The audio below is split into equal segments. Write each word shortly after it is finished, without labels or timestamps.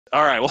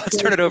All right, well, let's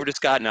turn it over to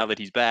Scott now that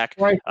he's back.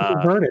 Right,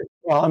 convert it.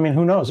 Well, I mean,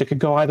 who knows? It could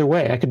go either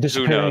way. I could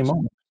disappear any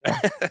moment.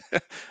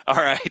 All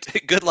right,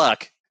 good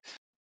luck.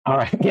 All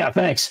right, yeah,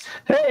 thanks.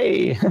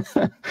 Hey,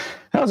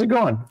 how's it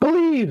going?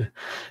 Believe.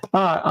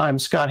 I'm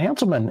Scott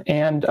Hanselman,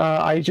 and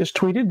I just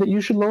tweeted that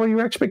you should lower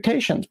your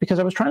expectations because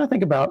I was trying to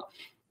think about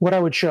what I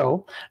would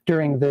show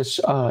during this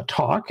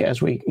talk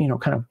as we,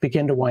 kind of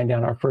begin to wind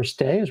down our first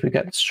day, as we've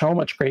got so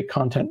much great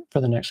content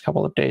for the next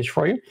couple of days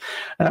for you.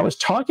 And I was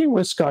talking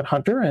with Scott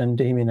Hunter and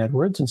Damian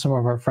Edwards and some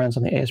of our friends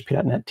on the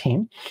ASP.NET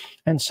team,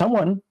 and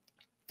someone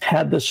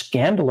had the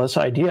scandalous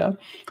idea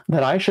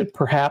that I should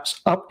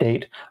perhaps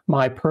update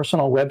my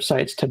personal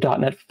websites to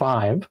 .NET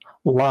 5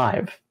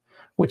 live,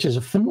 which is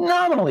a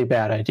phenomenally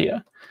bad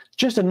idea.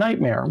 Just a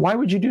nightmare. Why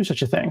would you do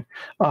such a thing?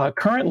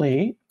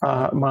 Currently,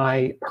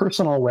 my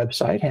personal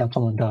website,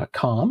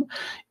 hanselman.com,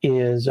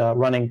 is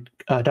running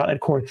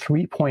 .NET Core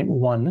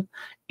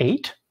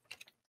 3.18.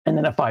 And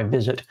then if I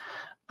visit,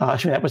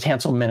 actually that was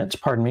Hansel Minutes,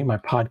 pardon me, my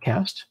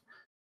podcast.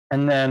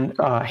 And then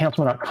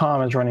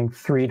hanselman.com is running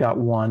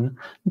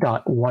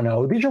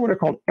 3.1.10. These are what are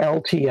called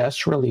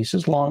LTS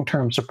releases,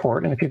 long-term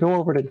support. And if you go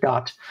over to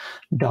 .NET,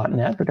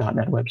 the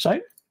 .NET website,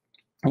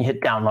 and you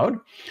hit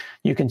download,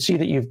 you can see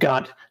that you've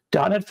got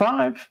 .NET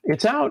 5.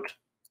 It's out.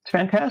 It's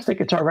fantastic.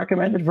 It's our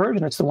recommended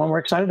version. It's the one we're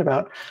excited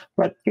about.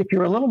 But if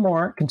you're a little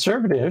more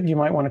conservative, you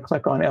might want to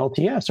click on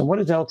LTS. And what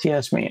does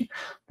LTS mean?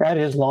 That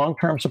is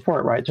long-term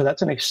support, right? So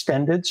that's an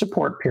extended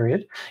support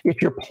period.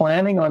 If you're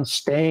planning on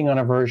staying on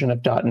a version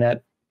of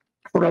 .NET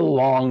for a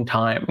long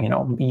time,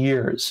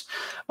 years.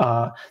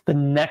 The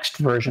next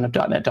version of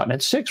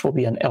 .NET 6 will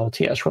be an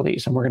LTS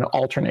release, and we're going to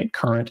alternate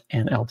current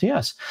and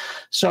LTS.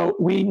 So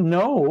we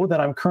know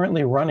that I'm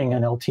currently running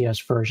an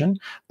LTS version,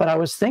 but I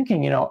was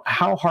thinking,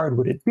 how hard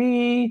would it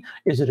be?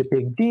 Is it a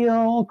big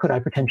deal? Could I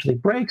potentially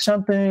break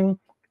something?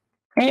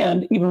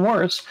 And even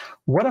worse,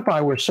 what if I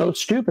were so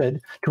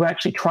stupid to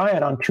actually try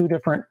it on 2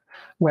 different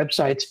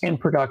websites in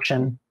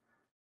production?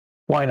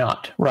 Why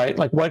not, right?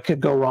 Like, what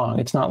could go wrong?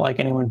 It's not like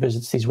anyone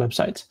visits these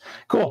websites.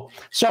 Cool.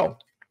 So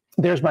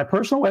there's my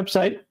personal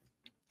website,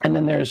 and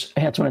then there's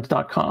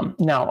hanselminutes.com.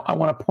 Now, I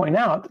want to point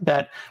out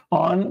that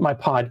on my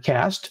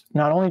podcast,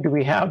 not only do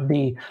we have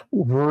the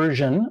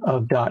version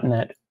of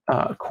 .NET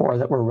Core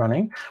that we're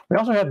running, we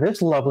also have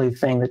this lovely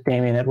thing that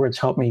Damian Edwards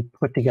helped me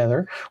put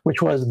together,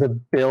 which was the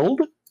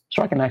build.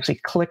 So I can actually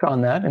click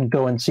on that and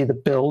go and see the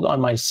build on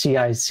my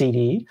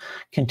CI/CD,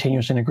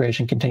 continuous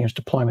integration, continuous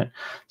deployment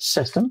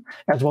system,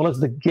 as well as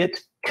the git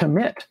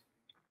commit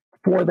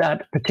for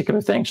that particular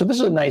thing. So this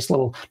is a nice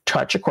little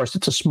touch. Of course,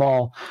 it's a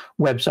small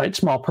website,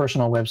 small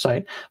personal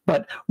website,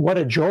 but what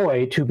a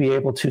joy to be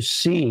able to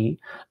see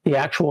the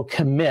actual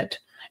commit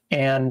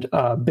and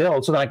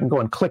build so that I can go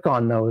and click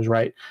on those,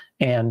 right,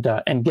 and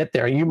get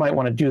there. You might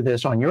want to do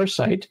this on your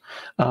site,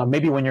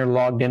 maybe when you're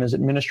logged in as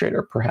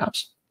administrator,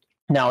 perhaps.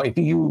 Now, if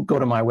you go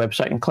to my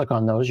website and click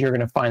on those, you're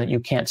going to find that you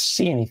can't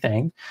see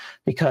anything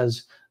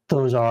because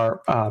those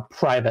are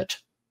private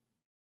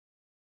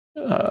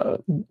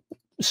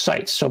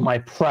sites. So my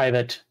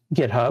private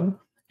GitHub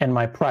and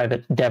my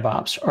private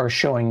DevOps are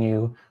showing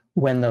you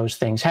when those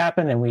things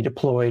happen. And we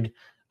deployed,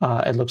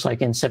 it looks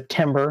like in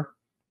September,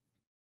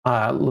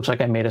 looks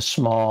like I made a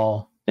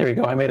small, there you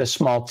go, I made a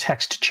small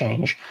text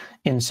change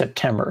in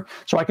September.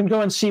 So I can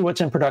go and see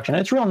what's in production.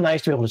 And it's real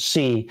nice to be able to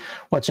see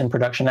what's in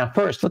production. Now,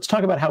 first, let's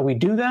talk about how we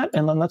do that,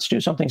 and then let's do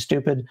something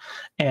stupid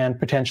and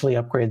potentially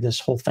upgrade this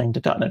whole thing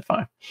to .NET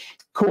 5.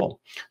 Cool.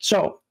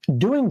 So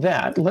doing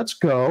that, let's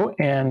go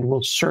and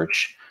we'll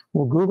search,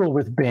 we'll Google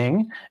with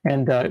Bing.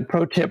 And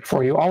pro tip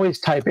for you, always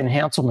type in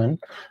Hanselman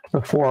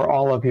before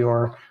all of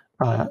your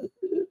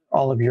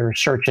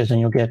searches,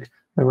 and you'll get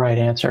the right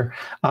answer.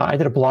 I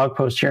did a blog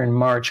post here in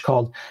March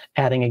called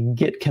Adding a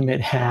Git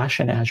Commit Hash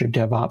in Azure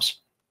DevOps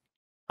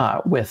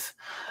with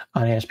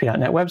an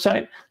ASP.NET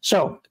website.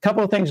 So a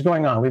couple of things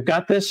going on. We've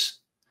got this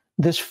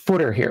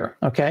footer here,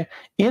 okay?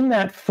 In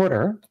that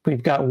footer,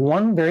 we've got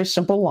one very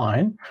simple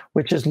line,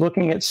 which is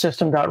looking at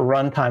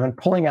system.runtime and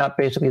pulling out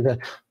basically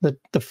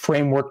the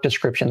framework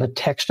description, the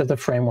text of the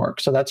framework.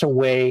 So that's a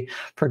way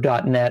for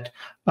 .NET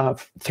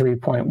 3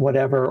 point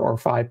whatever or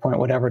 5 point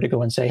whatever to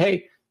go and say,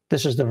 hey,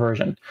 this is the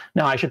version.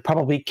 Now, I should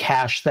probably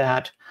cache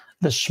that.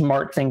 The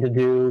smart thing to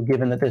do,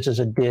 given that this is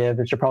a div,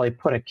 is to probably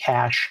put a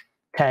cache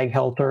tag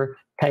helper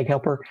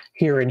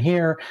here and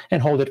here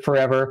and hold it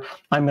forever.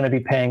 I'm going to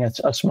be paying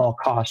a small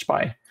cost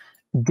by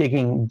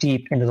digging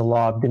deep into the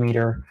log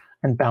meter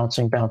and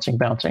bouncing,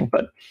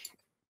 but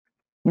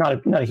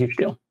not a huge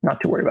deal. Not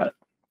too worried about it.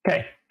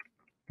 Okay.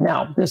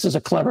 Now, this is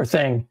a clever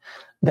thing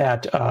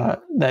that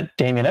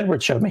Damian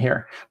Edwards showed me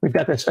here. We've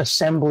got this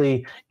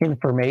assembly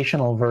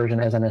informational version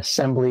as an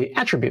assembly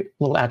attribute,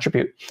 little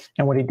attribute.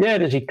 And what he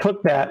did is he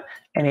took that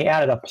and he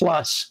added a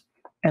plus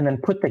and then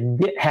put the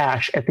git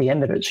hash at the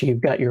end of it. So you've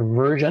got your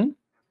version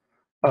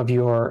of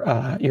your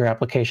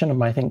application.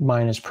 And I think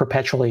mine is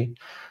perpetually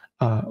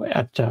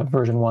at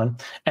version 1,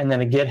 and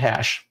then a git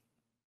hash.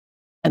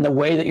 And the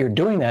way that you're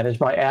doing that is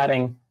by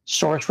adding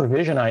source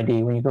revision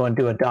ID when you go and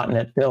do a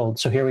 .NET build.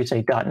 So here we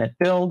say .NET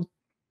build,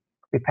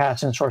 we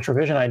pass in source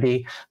revision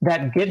ID.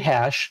 That Git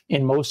hash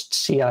in most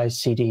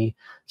CI/CD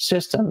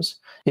systems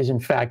is in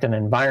fact an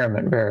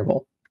environment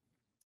variable.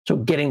 So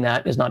getting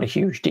that is not a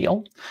huge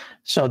deal.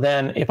 So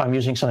then if I'm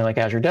using something like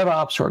Azure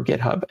DevOps or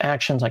GitHub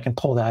Actions, I can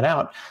pull that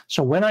out.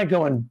 So when I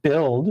go and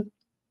build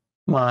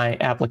my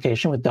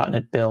application with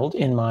 .NET Build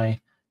in my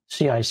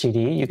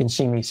CI/CD, you can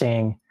see me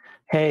saying,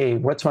 hey,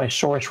 what's my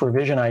source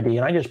revision ID?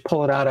 And I just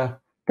pull it out of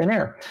thin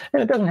air.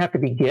 And it doesn't have to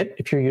be Git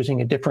if you're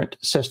using a different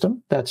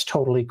system. That's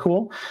totally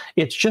cool.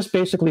 It's just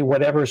basically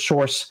whatever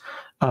source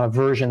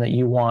version that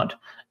you want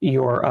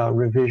your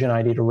revision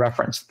ID to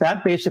reference.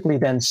 That basically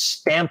then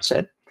stamps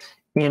it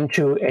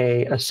into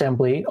a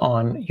assembly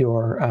on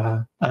your,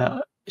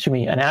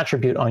 an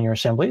attribute on your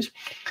assemblies.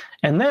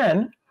 And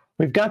then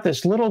we've got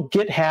this little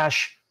Git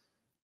hash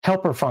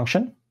helper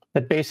function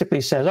that basically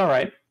says, all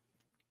right,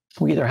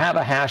 we either have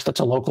a hash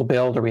that's a local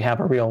build or we have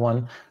a real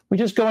one. We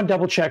just go and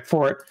double check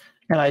for it.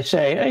 And I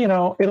say, hey,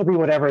 it'll be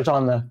whatever is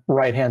on the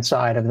right-hand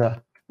side of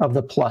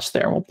the plus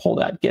there. And we'll pull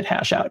that Git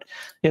hash out.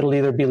 It'll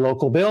either be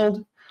local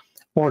build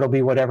or it'll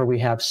be whatever we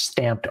have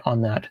stamped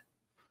on that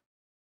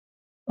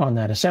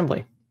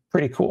assembly.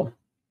 Pretty cool.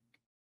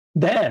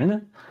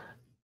 Then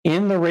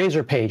in the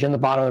Razor page, in the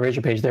bottom of the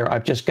Razor page there,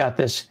 I've just got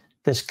this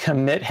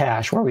commit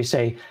hash where we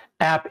say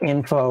app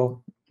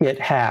info Git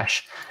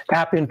hash.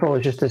 App info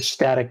is just a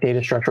static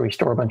data structure. We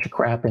store a bunch of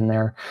crap in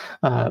there.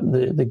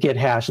 The Git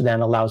hash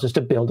then allows us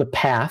to build a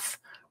path,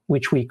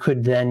 which we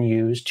could then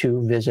use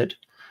to visit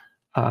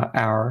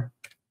our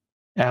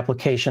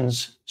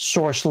application's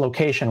source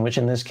location, which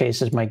in this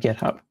case is my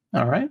GitHub.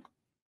 All right.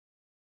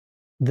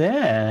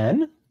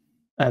 Then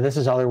this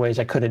is other ways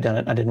I could have done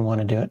it. I didn't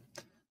want to do it.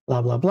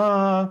 Blah, blah,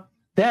 blah.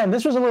 Then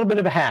this was a little bit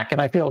of a hack, and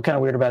I feel kind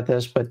of weird about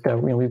this, but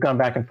we've gone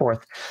back and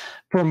forth.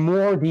 For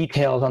more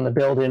details on the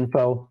build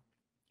info,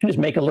 just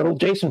make a little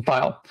JSON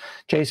file.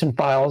 JSON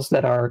files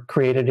that are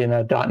created in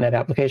a .NET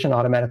application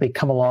automatically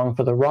come along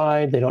for the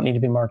ride. They don't need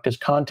to be marked as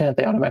content.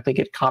 They automatically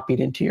get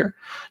copied into your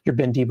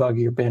bin debug,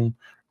 your bin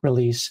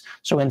release.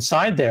 So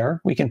inside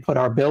there, we can put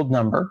our build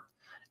number,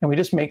 and we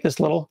just make this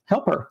little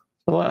helper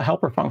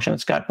function.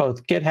 It's got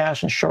both Git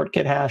hash and short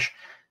Git hash,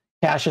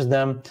 caches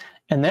them.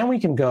 And then we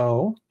can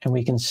go and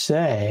we can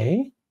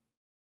say,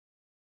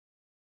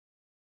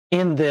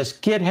 in this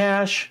Git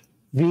hash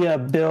via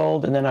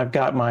build, and then I've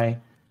got my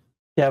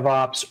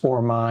DevOps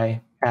or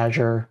my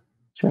Azure,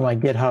 my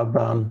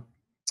GitHub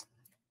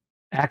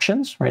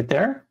actions right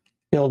there,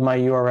 build my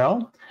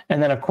URL.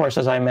 And then, of course,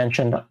 as I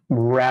mentioned,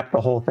 wrap the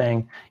whole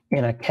thing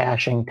in a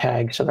caching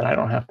tag so that I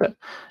don't have to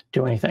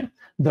do anything.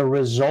 The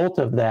result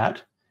of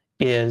that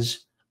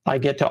is I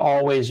get to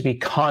always be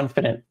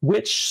confident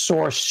which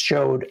source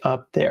showed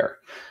up there.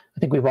 I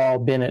think we've all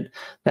been at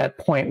that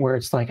point where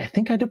it's like, I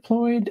think I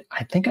deployed,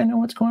 I think I know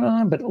what's going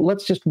on, but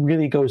let's just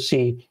really go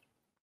see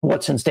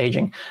what's in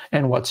staging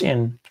and what's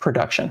in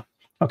production.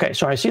 Okay,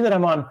 so I see that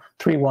I'm on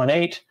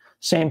 318,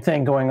 same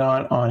thing going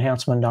on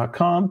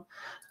Hanselman.com.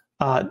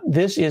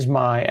 This is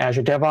my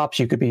Azure DevOps.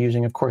 You could be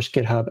using, of course,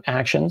 GitHub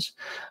Actions.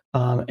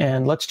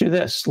 And let's do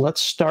this. Let's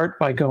start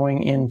by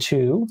going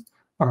into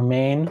our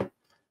main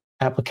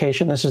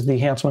application. This is the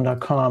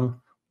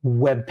Hanselman.com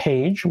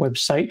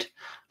website.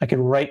 I could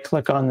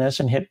right-click on this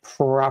and hit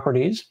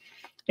Properties.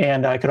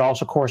 And I could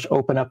also, of course,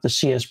 open up the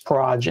CS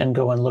Proj and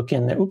go and look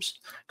in there.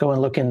 Go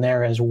and look in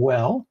there as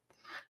well.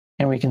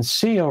 And we can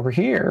see over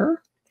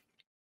here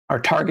our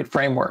target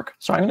framework.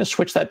 So I'm going to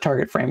switch that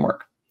target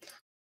framework.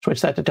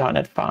 Switch that to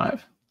 .NET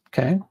 5.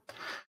 Okay.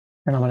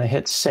 And I'm going to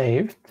hit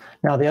Save.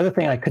 Now, the other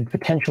thing I could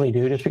potentially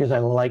do, just because I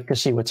like to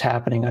see what's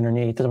happening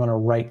underneath, is I'm going to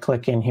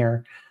right-click in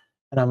here.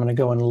 And I'm going to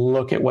go and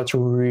look at what's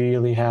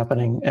really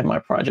happening at my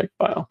project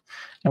file.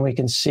 And we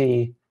can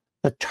see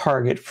the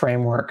target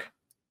framework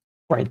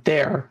right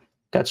there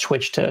got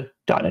switched to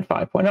 .NET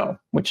 5.0,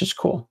 which is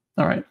cool.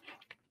 All right.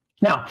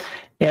 Now,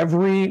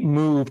 every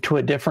move to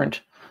a different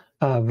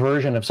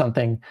version of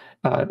something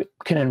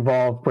can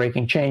involve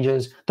breaking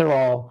changes. They're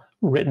all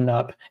written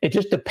up. It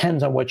just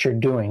depends on what you're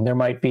doing. There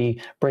might be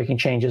breaking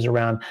changes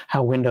around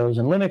how Windows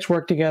and Linux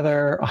work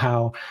together,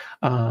 how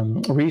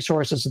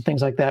resources and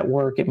things like that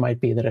work. It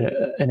might be that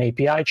an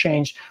API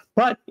changed,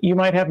 but you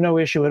might have no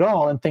issue at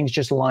all and things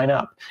just line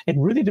up. It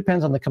really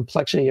depends on the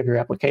complexity of your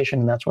application,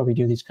 and that's why we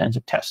do these kinds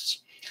of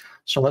tests.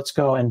 So let's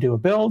go and do a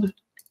build.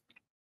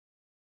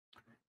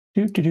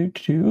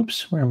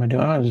 Oops, where am I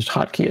doing? I'll just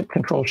hotkey it,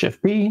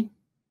 Control-Shift-B.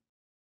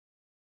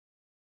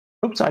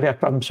 Oops,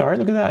 I'm sorry,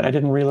 look at that. I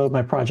didn't reload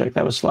my project.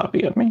 That was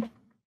sloppy of me.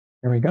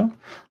 There we go.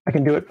 I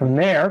can do it from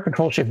there,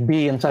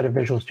 Control-Shift-B inside of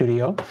Visual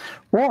Studio.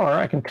 Or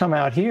I can come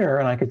out here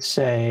and I could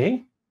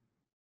say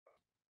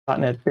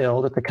 .NET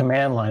Build at the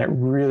command line. It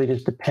really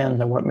just depends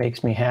on what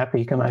makes me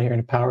happy. Come out here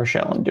into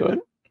PowerShell and do it.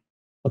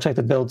 Looks like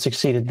the build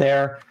succeeded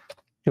there.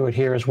 Do it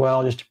here as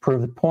well, just to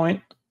prove the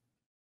point.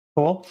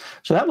 Cool.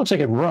 So that looks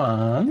like it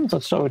runs.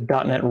 Let's go with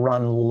 .NET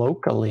Run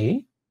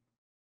locally.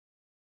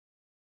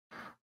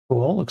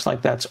 Cool. Looks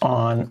like that's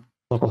on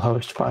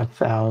localhost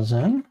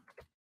 5000.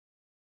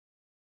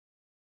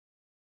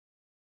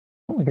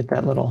 We get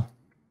that little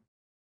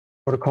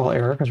protocol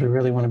error because we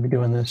really want to be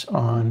doing this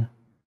on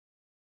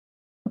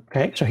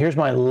Okay, so here's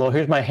my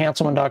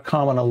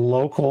Hanselman.com on a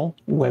local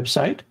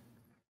website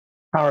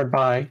powered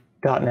by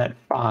 .NET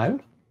 5.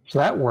 So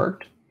that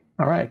worked.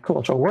 All right,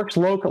 cool. So it works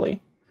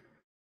locally.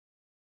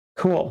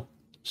 Cool.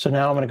 So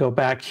now I'm going to go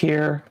back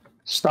here,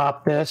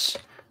 stop this.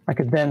 I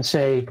could then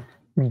say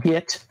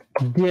git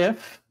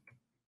diff.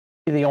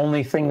 The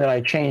only thing that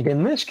I changed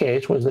in this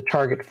case was the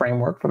target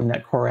framework from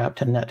 .NET Core App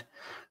to .NET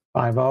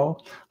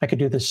 5.0. I could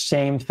do the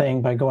same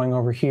thing by going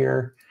over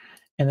here,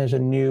 and there's a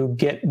new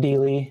git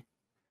dealy.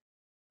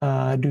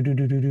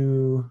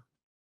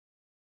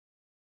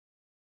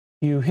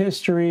 View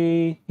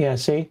history. Yeah,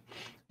 see,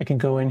 I can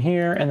go in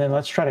here, and then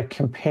let's try to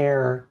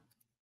compare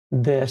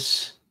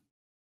this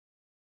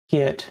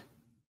git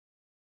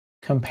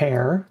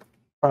compare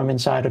from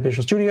inside of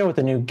Visual Studio with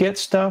the new git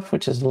stuff,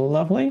 which is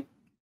lovely.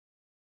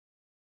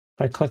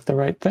 If I click the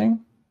right thing.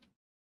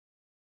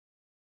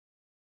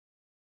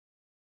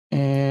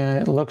 And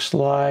it looks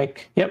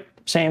like, yep,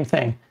 same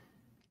thing.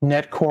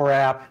 .NET Core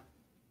App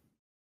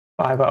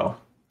 5.0.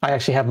 I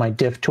actually have my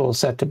diff tool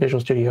set to Visual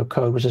Studio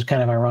Code, which is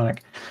kind of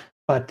ironic,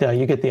 but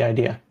you get the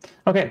idea.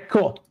 Okay,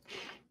 cool.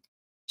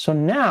 So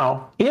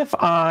now, if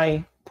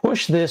I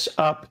push this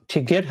up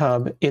to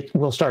GitHub, it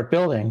will start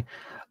building,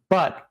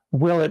 but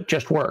will it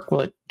just work?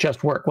 Will it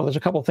just work? Well, there's a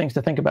couple of things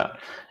to think about.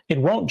 It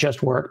won't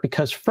just work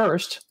because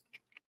first,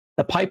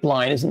 the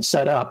pipeline isn't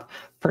set up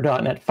for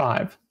 .NET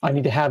 5. I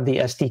need to have the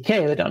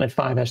SDK, the .NET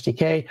 5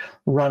 SDK,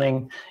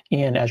 running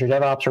in Azure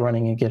DevOps or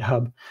running in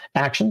GitHub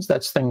Actions.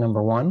 That's thing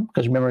number one,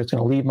 because remember, it's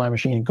going to leave my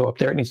machine and go up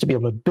there. It needs to be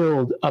able to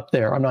build up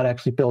there. I'm not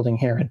actually building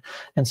here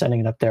and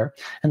sending it up there.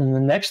 And then the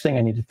next thing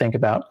I need to think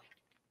about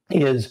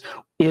is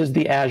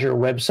the Azure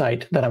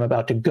website that I'm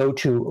about to go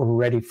to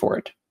ready for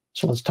it?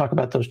 So let's talk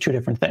about those two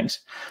different things.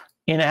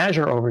 In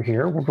Azure over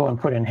here, we'll go and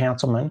put in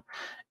Hanselman,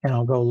 and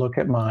I'll go look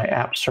at my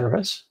app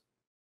service.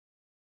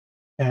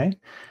 Okay,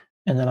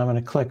 and then I'm going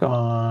to click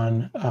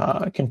on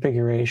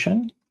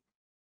configuration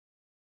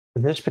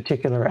for this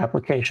particular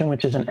application,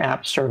 which is an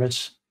app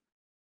service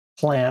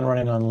plan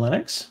running on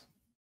Linux.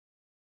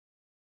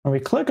 When we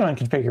click on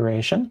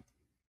configuration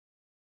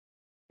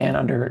and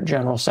under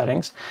general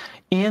settings,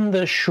 in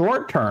the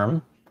short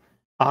term,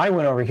 I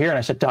went over here and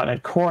I said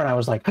 .NET Core, and I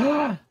was like,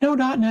 oh, no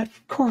 .NET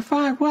Core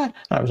 5, what?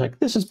 And I was like,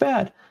 this is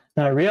bad.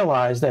 And I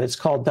realized that it's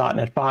called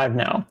 .NET 5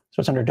 now. So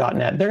it's under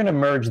 .NET. They're going to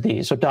merge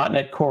these. So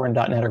 .NET Core and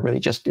 .NET are really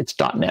just, it's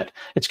 .NET.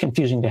 It's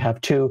confusing to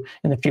have two.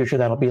 In the future,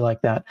 that'll be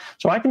like that.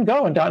 So I can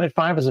go, and .NET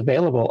 5 is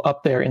available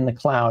up there in the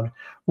cloud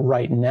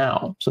right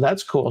now. So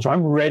that's cool. So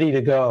I'm ready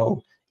to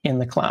go in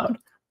the cloud.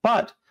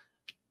 But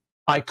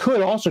I could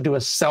also do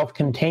a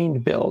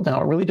self-contained build.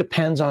 Now, it really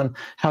depends on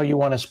how you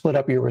want to split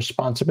up your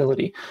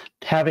responsibility.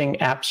 Having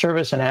app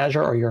service in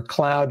Azure or your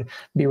cloud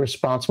be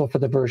responsible for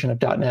the version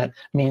of .NET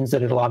means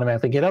that it'll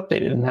automatically get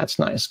updated, and that's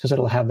nice because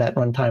it'll have that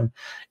runtime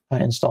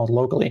installed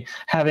locally.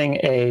 Having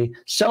a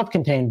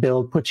self-contained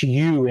build puts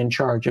you in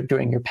charge of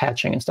doing your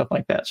patching and stuff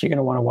like that, so you're going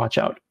to want to watch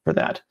out for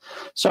that.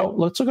 So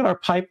let's look at our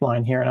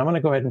pipeline here, and I'm going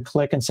to go ahead and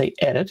click and say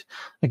Edit.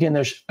 Again,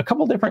 there's a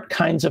couple different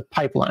kinds of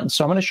pipelines,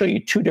 so I'm going to show you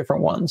two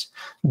different ones.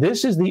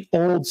 This is the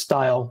old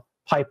style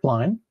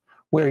pipeline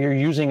where you're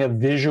using a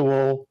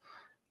visual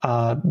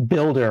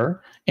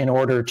builder in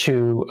order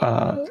to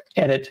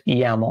edit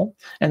YAML.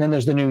 And then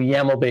there's the new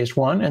YAML-based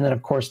one. And then,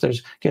 of course,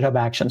 there's GitHub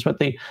Actions. But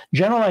the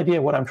general idea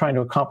of what I'm trying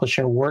to accomplish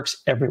here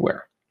works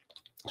everywhere.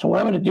 So what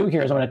I'm going to do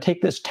here is I'm going to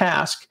take this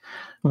task,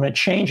 I'm going to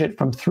change it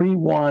from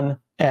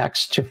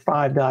 3.1x to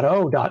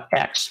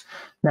 5.0.x.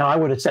 Now, I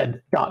would have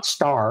said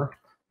 .star,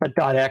 but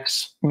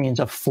 .x means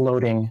a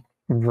floating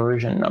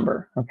version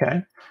number,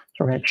 okay?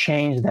 So we're going to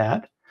change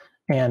that.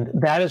 And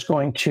that is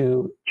going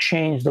to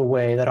change the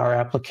way that our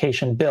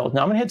application builds.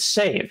 Now I'm going to hit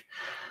save.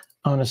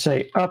 I'm going to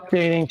say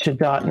updating to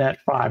 .NET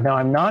 5. Now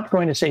I'm not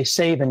going to say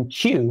save and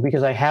queue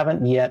because I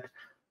haven't yet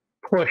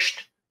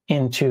pushed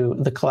into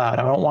the cloud.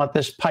 I don't want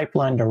this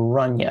pipeline to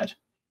run yet.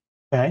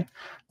 Okay.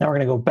 Now we're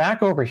going to go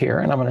back over here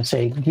and I'm going to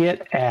say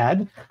git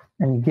add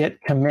and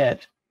git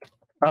commit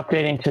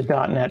updating to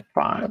 .NET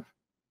 5.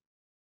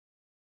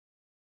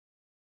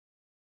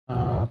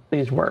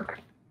 Please work.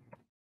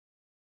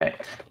 Okay.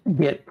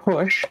 Git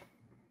push.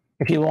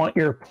 If you want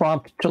your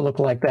prompt to look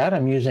like that,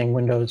 I'm using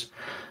Windows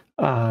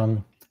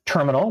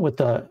Terminal with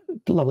the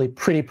lovely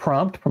pretty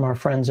prompt from our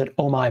friends at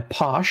Oh My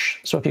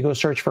Posh. So if you go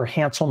search for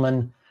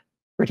Hanselman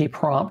pretty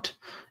prompt,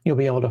 you'll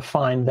be able to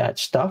find that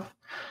stuff.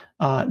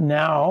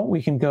 Now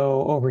we can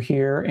go over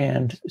here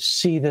and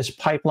see this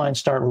pipeline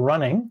start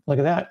running. Look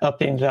at that,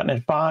 updating to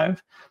 .NET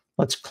 5.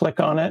 Let's click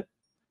on it,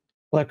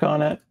 click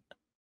on it,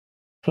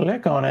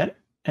 click on it.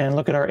 And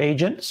look at our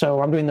agent.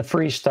 So I'm doing the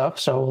free stuff.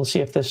 So we'll see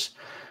if this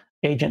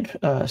agent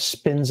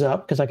spins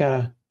up because I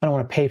don't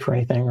want to pay for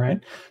anything, right?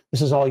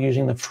 This is all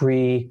using the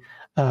free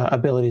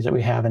abilities that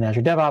we have in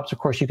Azure DevOps. Of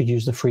course, you could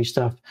use the free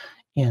stuff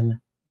in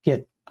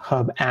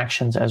GitHub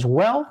Actions as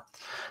well.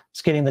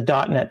 It's getting the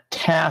 .NET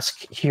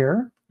task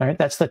here, right?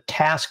 That's the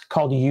task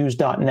called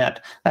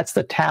use.NET. That's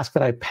the task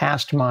that I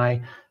passed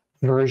my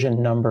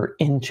version number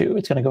into.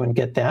 It's going to go and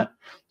get that.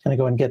 It's going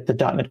to go and get the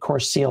 .NET Core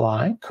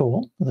CLI.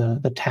 Cool.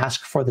 The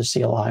task for the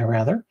CLI,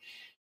 rather.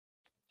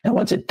 And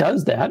once it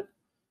does that,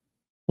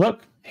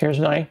 look, here's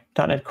my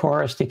 .NET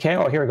Core SDK.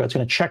 Oh, here we go. It's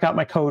going to check out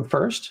my code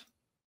first.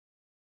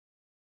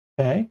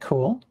 Okay,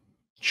 cool.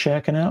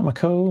 Checking out my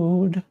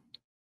code.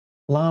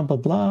 Blah, blah,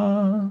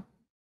 blah.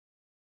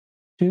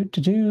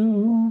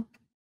 Do.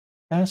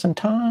 Passing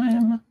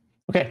time.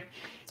 Okay,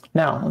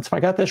 now, if I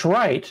got this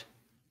right,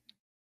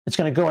 it's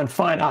going to go and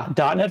find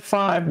 .NET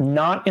 5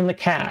 not in the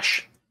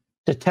cache,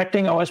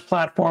 detecting OS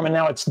platform, and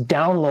now it's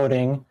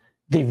downloading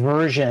the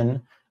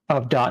version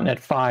of .NET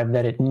 5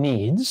 that it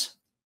needs.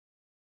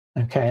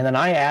 Okay, and then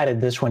I added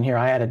this one here.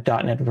 I added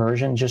 .NET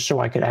version just so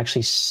I could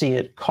actually see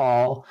it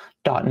call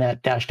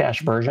 .NET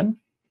 -- version.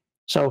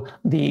 So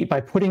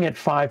by putting it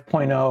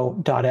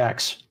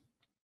 5.0.x,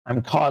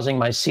 I'm causing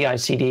my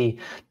CI/CD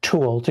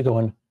tool to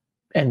go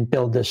and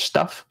build this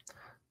stuff.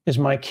 Is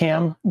my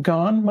cam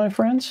gone, my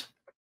friends?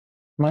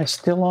 Am I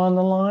still on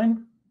the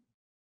line?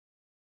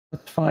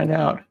 Let's find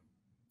out.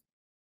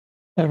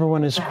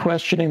 Everyone is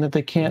questioning that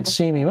they can't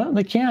see me. Well,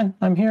 they can.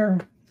 I'm here.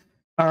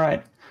 All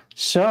right.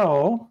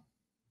 So,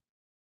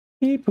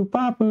 beep boop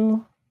bop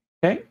boo.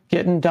 Okay,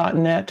 getting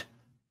 .NET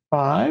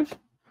 5,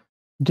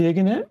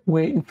 digging it,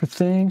 waiting for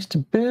things to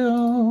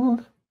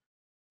build.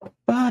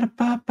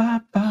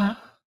 Ba-da-ba-ba-ba.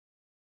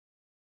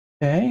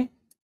 Okay.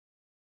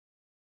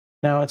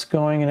 Now it's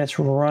going and it's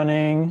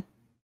running.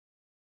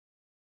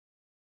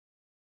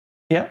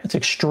 Yeah, it's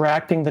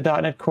extracting the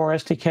 .NET Core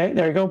SDK.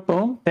 There you go.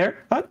 Boom.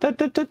 There.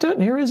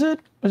 Here is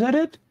it. Was that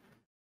it?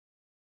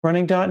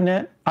 Running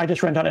 .NET. I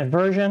just ran .NET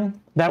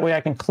version. That way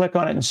I can click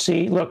on it and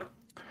see. Look,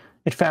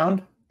 it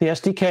found the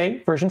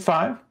SDK version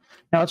 5.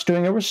 Now it's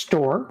doing a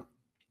restore.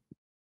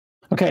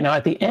 Okay, now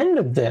at the end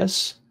of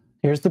this,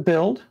 here's the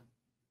build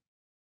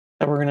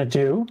that we're going to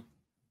do.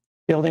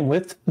 Building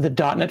with the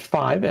 .NET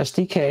 5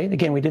 SDK.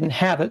 Again, we didn't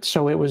have it,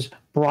 so it was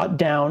brought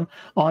down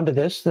onto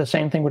this. The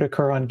same thing would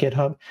occur on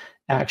GitHub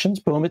Actions.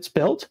 Boom, it's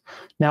built.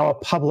 Now a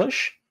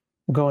publish.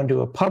 We'll go and do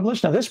a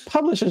publish. Now this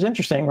publish is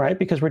interesting, right?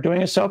 Because we're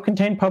doing a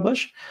self-contained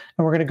publish,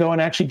 and we're going to go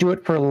and actually do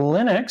it for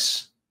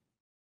Linux.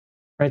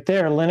 Right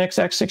there,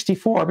 Linux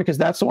x64, because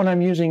that's the one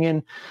I'm using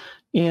in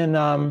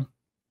Azure.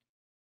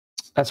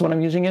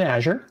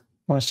 I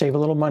want to save a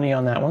little money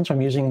on that one, so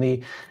I'm using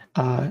the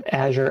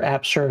Azure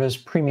App Service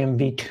Premium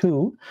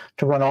V2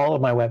 to run all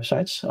of my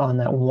websites on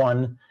that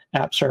one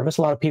app service.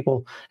 A lot of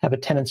people have a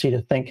tendency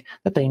to think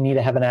that they need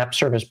to have an app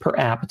service per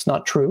app. It's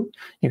not true.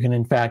 You can,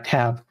 in fact,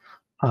 have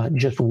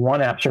just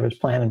one app service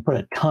plan and put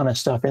a ton of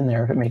stuff in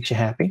there if it makes you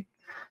happy.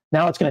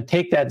 Now it's going to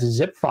take that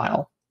zip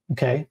file.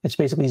 Okay, it's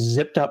basically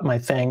zipped up my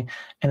thing,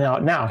 and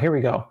now here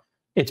we go.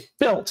 It's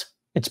built.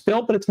 It's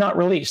built, but it's not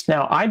released.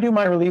 Now, I do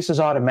my releases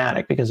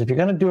automatic because if you're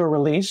going to do a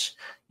release,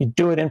 you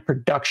do it in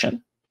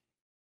production.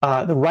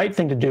 The right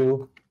thing to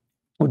do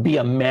would be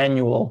a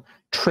manual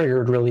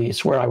triggered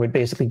release where I would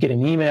basically get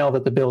an email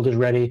that the build is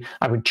ready.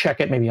 I would check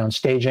it maybe on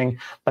staging,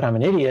 but I'm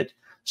an idiot.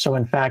 So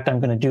in fact, I'm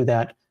going to do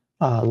that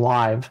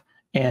live,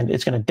 and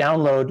it's going to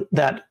download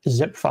that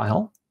zip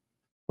file,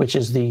 which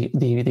is the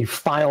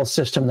file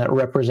system that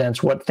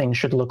represents what things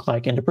should look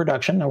like into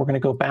production. Now we're going to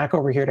go back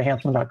over here to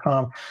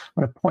Hanselman.com. I'm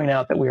going to point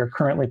out that we are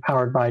currently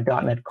powered by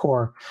 .NET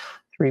Core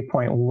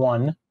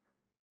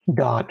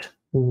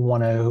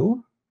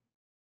 3.1.10.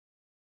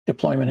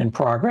 Deployment in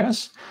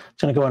progress.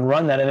 It's going to go and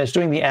run that, and it's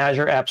doing the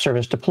Azure App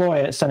Service deploy,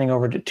 and it's sending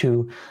over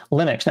to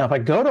Linux. Now, if I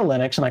go to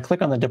Linux and I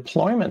click on the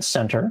Deployment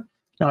Center,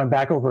 now I'm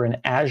back over in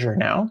Azure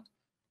now,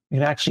 you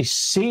can actually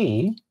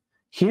see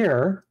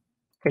here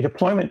a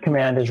deployment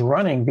command is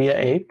running via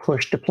a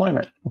push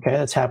deployment. Okay,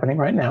 that's happening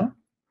right now.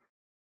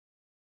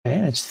 Okay,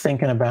 and it's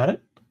thinking about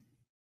it.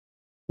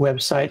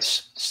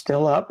 Website's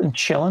still up and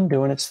chilling,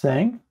 doing its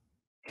thing.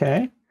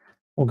 Okay,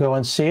 we'll go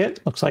and see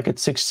it. Looks like it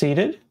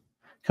succeeded.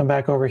 Come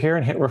back over here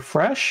and hit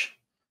refresh.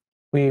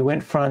 We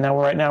went from,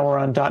 right now we're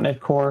on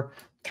 .NET Core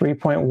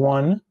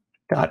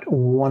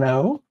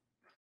 3.1.10,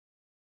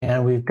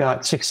 and we've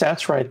got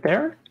success right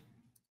there.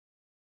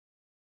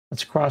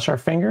 Let's cross our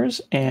fingers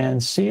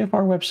and see if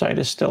our website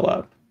is still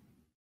up.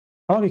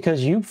 Oh,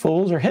 because you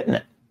fools are hitting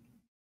it.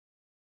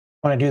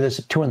 Want to do this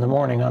at 2 in the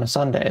morning on a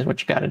Sunday is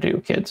what you got to do,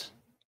 kids.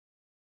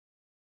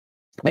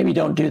 Maybe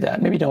don't do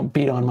that. Maybe don't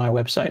beat on my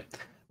website.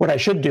 What I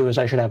should do is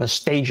I should have a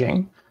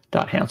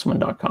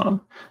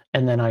staging.hanselman.com,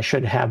 and then I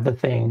should have the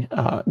thing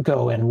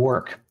go and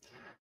work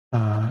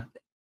on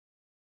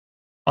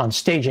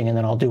staging, and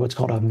then I'll do what's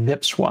called a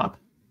VIP swap.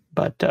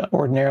 But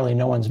ordinarily,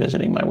 no one's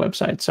visiting my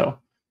website, so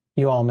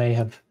you all may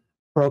have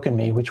broken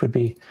me, which would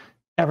be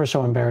ever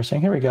so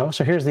embarrassing. Here we go.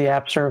 So here's the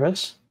app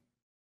service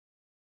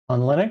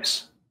on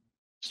Linux,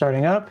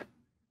 starting up.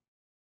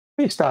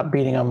 Please stop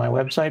beating on my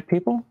website,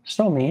 people.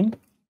 So mean.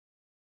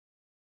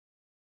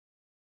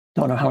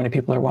 Don't know how many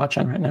people are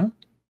watching right now.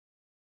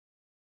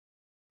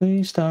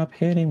 Please stop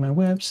hitting my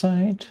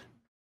website.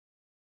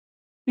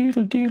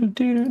 Doodle, doodle,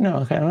 doodle. No,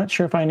 okay, I'm not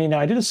sure if I need. Now,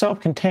 I did a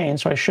self-contained,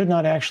 so I should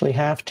not actually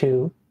have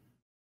to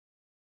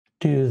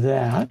do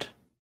that.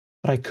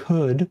 But I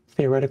could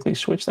theoretically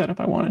switch that if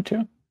I wanted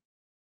to.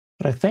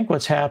 But I think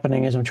what's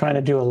happening is I'm trying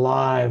to do a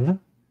live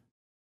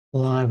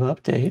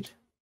update.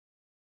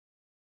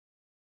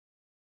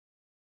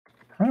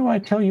 How do I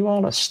tell you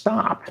all to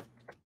stop?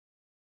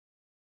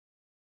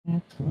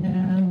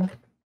 And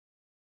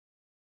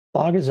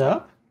log is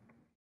up.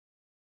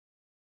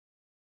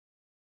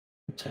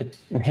 It's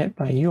been hit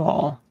by you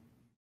all.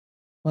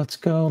 Let's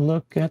go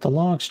look at the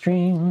log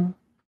stream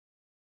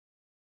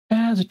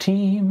as a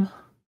team.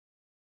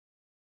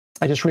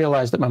 I just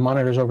realized that my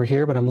monitor's over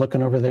here, but I'm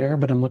looking over there,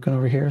 but I'm looking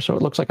over here. So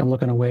it looks like I'm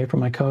looking away from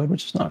my code,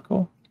 which is not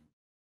cool.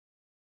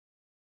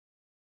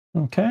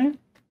 Okay.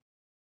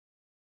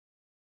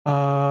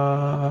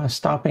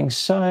 Stopping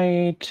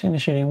site,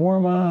 initiating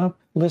warm-up,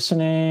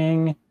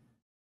 listening,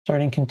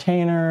 starting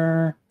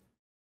container,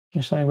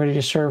 deciding ready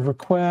to serve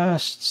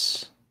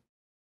requests,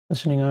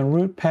 listening on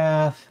root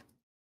path.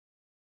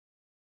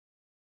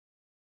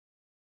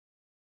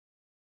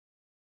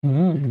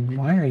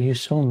 Why are you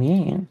so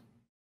mean?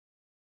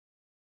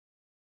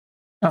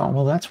 Oh,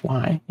 well, that's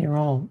why. You're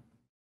all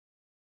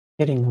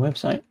hitting the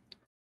website.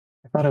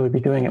 I thought I would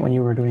be doing it when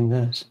you were doing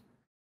this.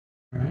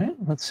 All right,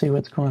 let's see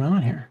what's going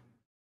on here.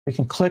 We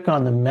can click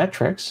on the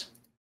metrics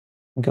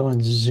and go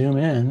and zoom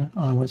in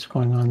on what's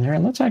going on there.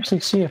 And let's actually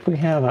see if we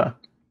have a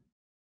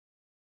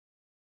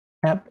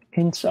app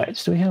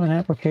insights. Do we have an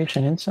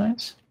application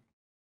insights?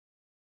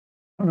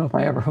 I don't know if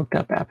I ever hooked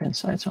up app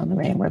insights on the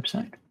main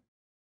website.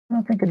 I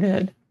don't think I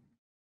did.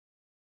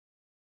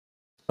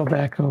 Go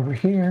back over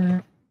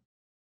here.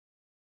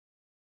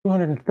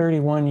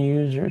 231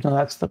 users. No,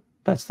 that's the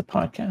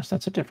podcast.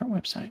 That's a different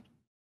website.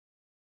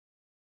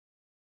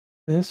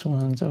 This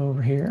one's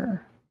over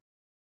here.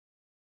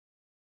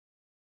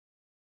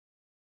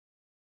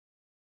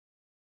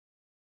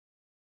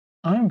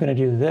 I'm going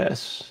to do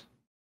this.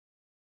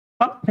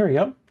 Oh, here we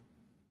go.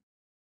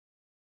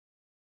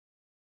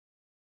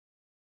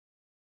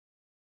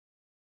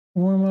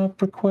 Warm-up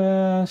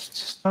request,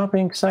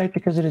 stopping site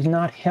because it is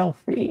not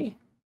healthy.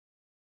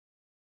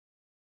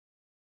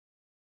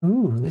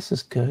 Ooh, this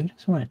is good.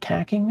 Someone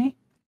attacking me?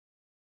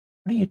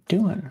 What are you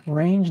doing?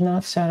 Range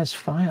not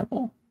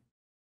satisfiable.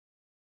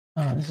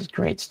 Oh, this is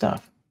great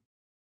stuff.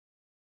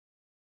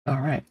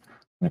 All right.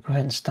 I'm going to go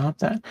ahead and stop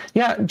that.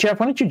 Yeah, Jeff,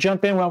 why don't you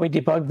jump in while we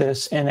debug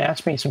this and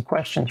ask me some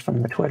questions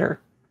from the Twitter?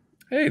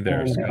 Hey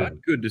there, Scott.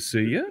 Good to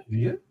see you.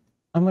 Yeah.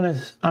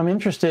 I'm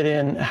interested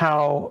in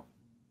how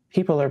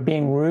people are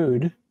being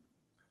rude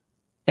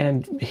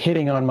and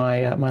hitting on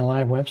my my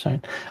live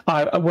website.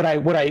 What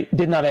I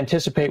did not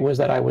anticipate was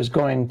that I was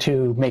going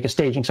to make a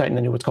staging site and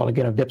then do what's called a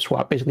get of dip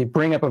swap. Basically,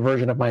 bring up a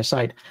version of my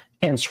site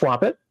and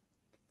swap it,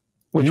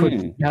 which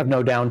would have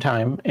no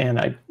downtime.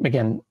 And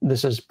again,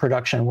 this is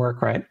production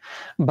work, right?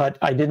 But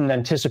I didn't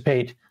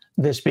anticipate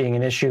this being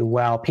an issue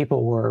while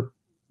people were,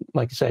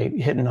 like I say,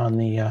 hitting on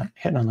the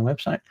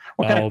website.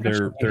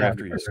 They're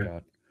after you,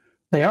 Scott.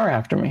 They are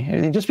after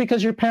me. Just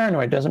because you're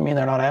paranoid doesn't mean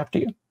they're not after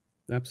you.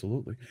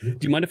 Absolutely. Do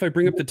you mind if I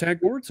bring up the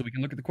tag board so we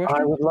can look at the question?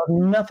 I would love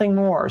nothing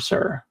more,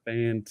 sir.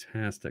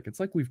 Fantastic. It's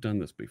like we've done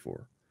this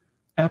before.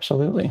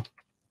 Absolutely.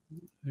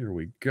 There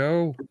we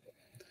go.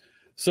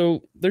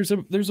 So there's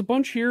a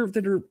bunch here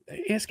that are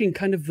asking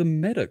kind of the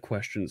meta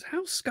questions.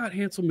 How's Scott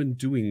Hanselman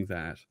doing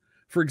that?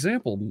 For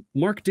example,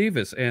 Mark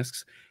Davis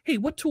asks, hey,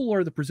 what tool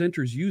are the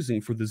presenters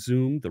using for the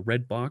zoom, the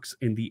red box,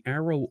 and the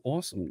arrow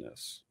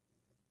awesomeness?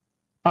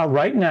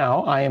 Right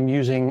now, I am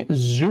using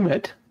Zoom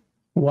It,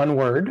 one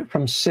word,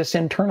 from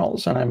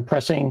sysinternals. And I'm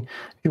pressing,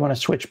 if you want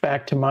to switch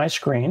back to my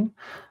screen,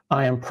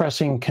 I am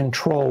pressing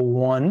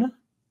Control-1.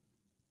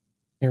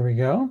 Here we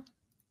go.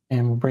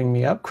 And bring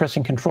me up,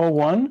 pressing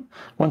Control-1.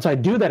 Once I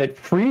do that, it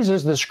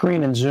freezes the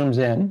screen and zooms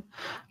in.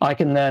 I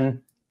can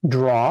then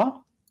draw,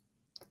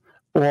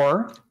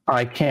 or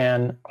I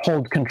can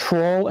hold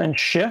Control and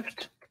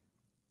Shift,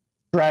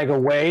 drag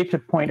away to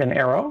point an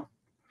arrow,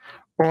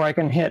 or I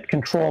can hit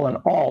Control and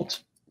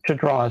Alt to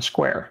draw a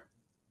square.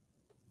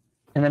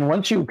 And then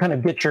once you kind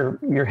of get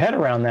your head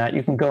around that,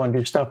 you can go and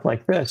do stuff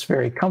like this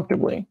very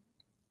comfortably.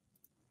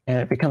 And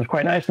it becomes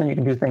quite nice. And then you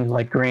can do things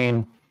like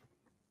green,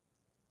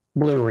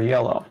 blue, or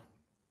yellow.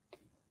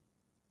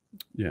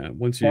 Yeah,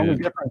 once you... The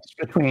only difference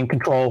between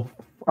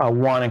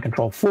Control-1 and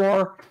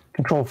Control-4,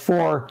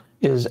 Control-4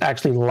 is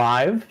actually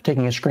live,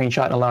 taking a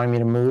screenshot and allowing me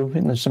to move,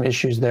 and there's some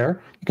issues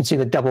there. You can see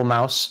the double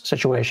mouse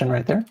situation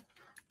right there.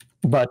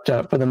 But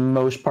for the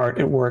most part,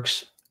 it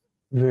works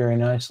very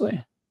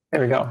nicely.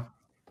 There we go.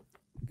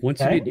 Once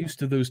you get used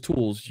to those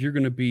tools, you're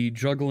going to be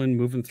juggling,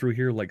 moving through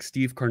here like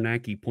Steve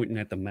Karnacki pointing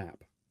at the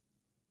map.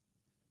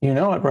 You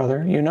know it,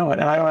 brother. You know it.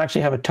 And I don't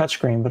actually have a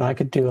touchscreen, but I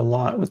could do a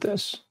lot with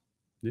this.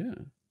 Yeah.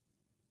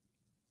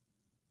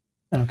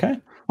 Okay.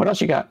 What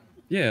else you got?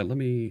 Yeah, let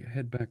me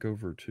head back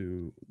over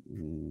to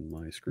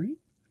my screen.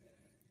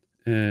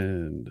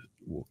 And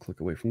we'll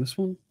click away from this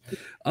one.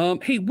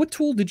 Hey, what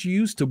tool did you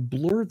use to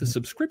blur the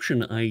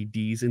subscription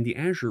IDs in the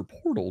Azure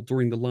portal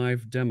during the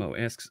live demo?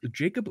 Asks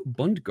Jacob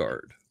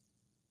Bundgard.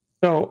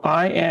 So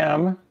I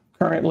am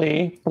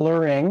currently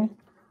blurring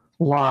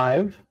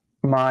live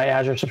my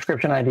Azure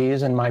subscription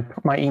IDs and my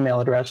email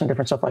address and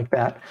different stuff like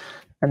that.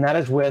 And that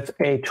is with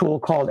a tool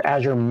called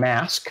Azure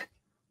Mask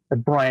that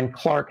Brian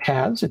Clark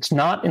has. It's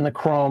not in the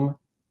Chrome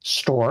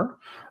store,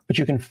 but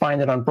you can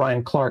find it on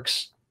Brian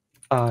Clark's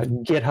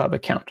GitHub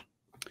account.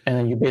 And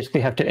then you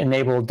basically have to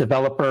enable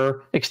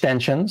developer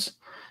extensions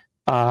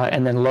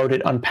and then load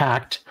it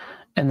unpacked.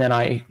 And then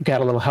I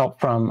got a little help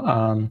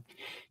from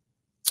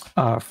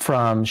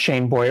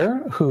Shane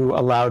Boyer, who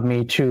allowed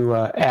me to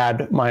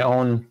add my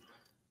own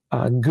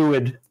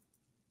GUID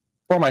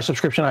for my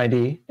subscription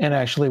ID, and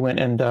actually went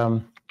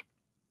and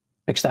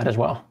fixed that as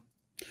well.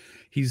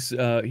 He's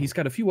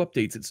got a few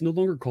updates. It's no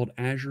longer called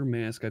Azure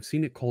Mask. I've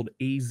seen it called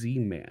AZ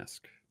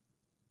Mask,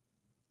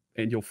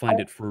 and you'll find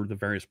it for the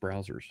various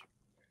browsers.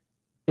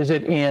 Is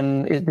it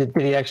in? Did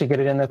he actually get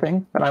it in the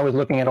thing? And I was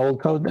looking at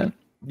old code then.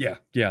 Yeah.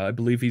 I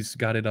believe he's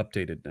got it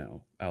updated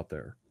now out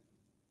there.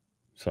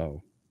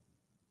 So,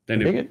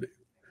 and it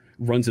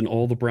runs in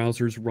all the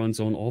browsers, runs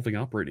on all the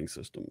operating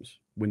systems,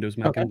 Windows,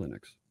 Mac, and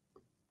Linux.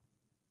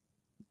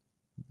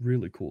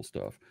 Really cool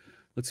stuff.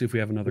 Let's see if we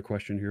have another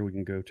question here we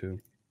can go to.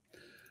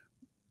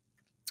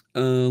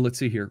 Let's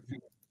see here.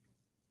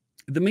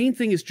 The main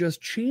thing is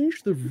just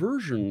change the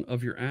version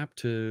of your app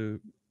to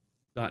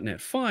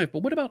 .NET 5,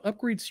 but what about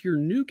upgrades to your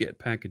NuGet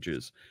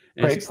packages?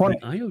 Great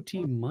point. The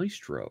IoT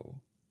Maestro.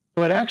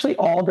 So it actually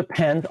all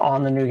depends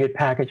on the NuGet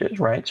packages,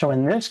 right? So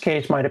in this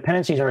case, my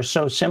dependencies are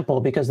so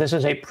simple because this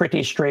is a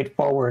pretty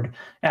straightforward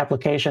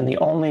application. The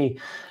only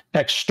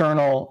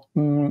external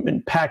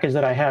package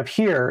that I have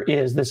here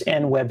is this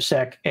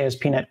NWebSec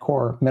ASP.NET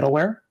Core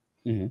middleware,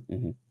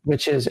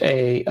 which is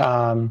a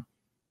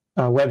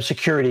web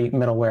security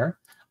middleware.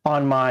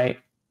 On my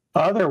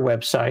other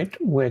website,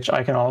 which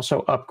I can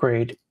also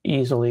upgrade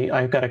easily,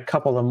 I've got a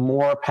couple of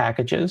more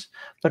packages,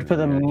 but for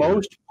the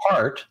most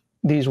part,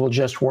 these will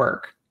just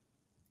work.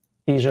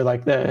 These are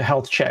like the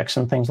health checks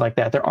and things like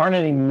that. There aren't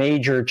any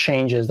major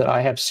changes that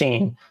I have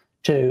seen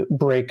to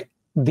break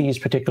these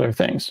particular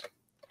things.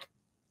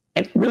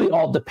 It really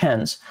all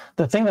depends.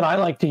 The thing that I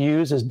like to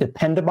use is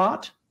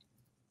Dependabot.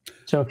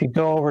 So if you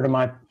go over to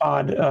my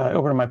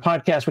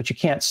podcast, which you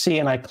can't see,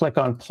 and I click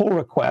on pull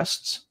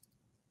requests,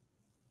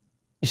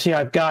 you see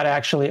I've got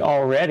actually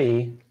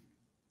already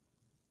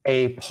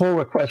a pull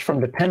request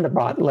from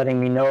Dependabot letting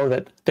me know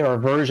that there are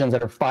versions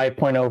that are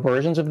 5.0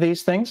 versions of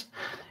these things,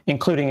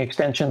 including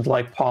extensions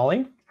like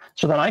Poly.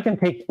 So then I can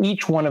take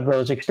each one of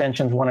those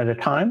extensions one at a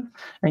time,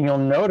 and you'll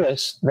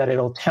notice that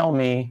it'll tell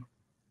me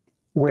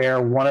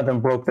where one of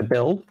them broke the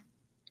build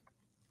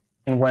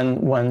and when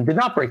one did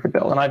not break the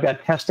build. And I've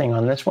got testing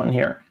on this one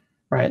here,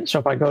 right? So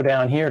if I go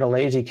down here to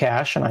Lazy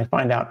Cache and I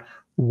find out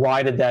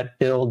why did that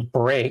build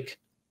break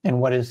and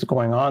what is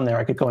going on there,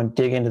 I could go and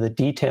dig into the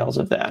details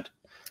of that.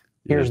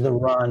 Here's the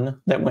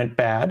run that went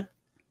bad.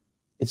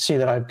 You see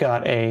that I've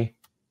got a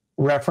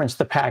reference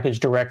the package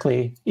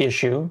directly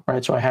issue,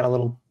 right? So I had a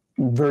little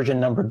version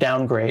number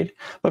downgrade.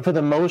 But for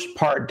the most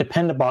part,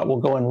 Dependabot will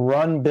go and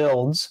run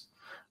builds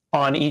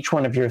on each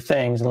one of your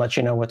things and let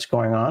you know what's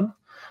going on.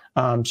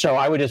 So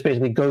I would just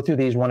basically go through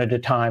these one at a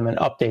time and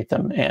update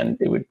them, and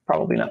it would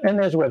probably not. And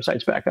there's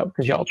websites back up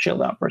because y'all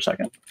chilled out for a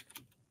second.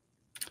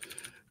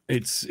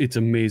 It's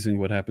amazing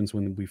what happens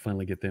when we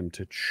finally get them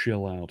to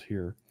chill out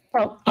here.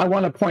 Well, I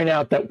want to point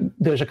out that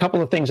there's a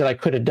couple of things that I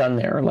could have done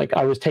there. Like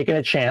I was taking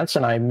a chance,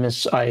 and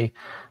I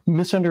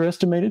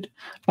misunderestimated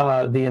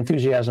the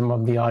enthusiasm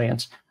of the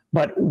audience.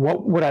 But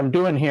what I'm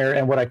doing here,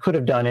 and what I could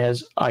have done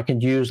is I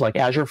could use like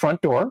Azure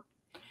Front Door.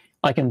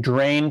 I can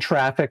drain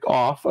traffic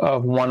off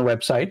of one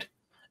website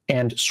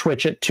and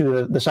switch it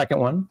to the second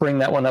one, bring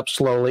that one up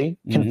slowly,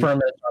 confirm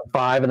that it's on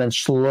 5, and then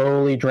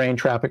slowly drain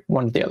traffic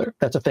one to the other.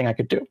 That's a thing I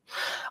could do.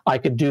 I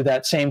could do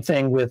that same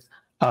thing with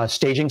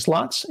staging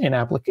slots in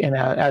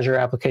Azure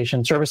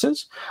Application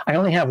Services. I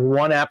only have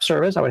one app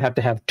service. I would have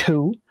to have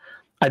 2.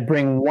 I'd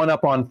bring one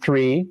up on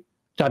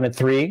 .NET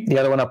 3, the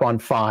other one up on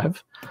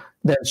 5,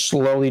 then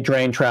slowly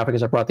drain traffic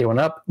as I brought the one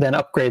up, then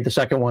upgrade the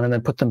second one, and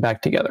then put them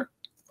back together.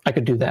 I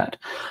could do that.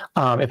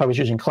 If I was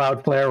using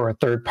Cloudflare or a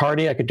third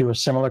party, I could do a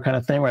similar kind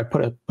of thing where I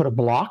put a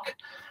block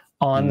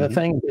on the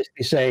thing,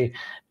 basically say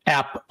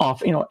app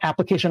off,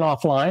 application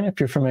offline, if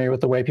you're familiar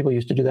with the way people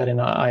used to do that in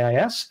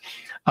IIS.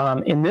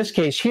 In this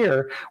case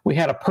here, we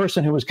had a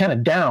person who was kind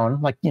of down,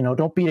 like,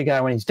 don't beat a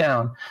guy when he's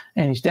down,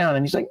 and he's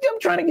like, I'm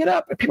trying to get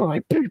up. And people are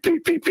like,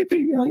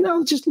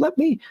 just let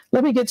me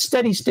get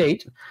steady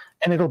state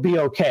and it'll be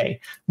okay.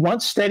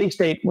 Once steady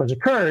state was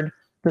occurred,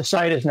 the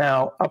site is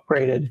now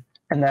upgraded,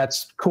 and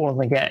that's cool in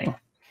the gang.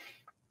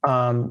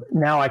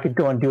 Now I could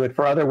go and do it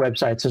for other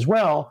websites as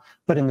well,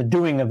 but in the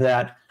doing of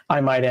that, I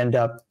might end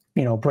up,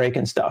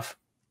 breaking stuff.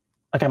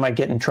 Like I might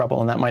get in trouble,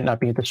 and that might not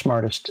be the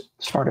smartest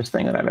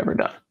thing that I've ever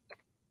done.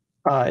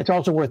 It's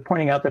also worth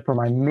pointing out that for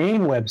my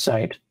main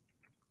website,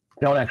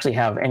 I don't actually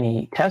have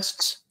any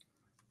tests.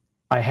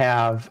 I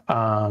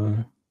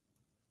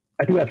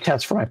do have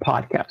tests for my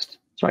podcast,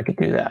 so I could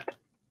do that.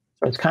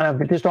 So it's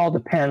it just all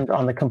depends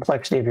on the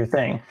complexity of your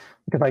thing.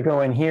 If I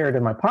go in here to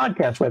my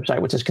podcast website,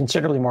 which is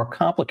considerably more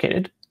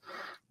complicated,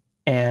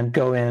 and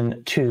go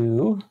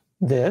into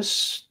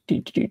this,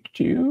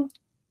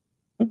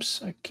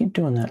 oops, I keep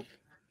doing that,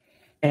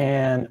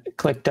 and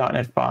click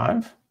 .NET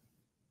 5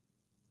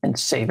 and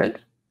save it,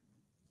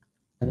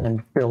 and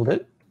then build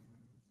it.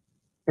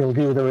 It'll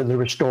do the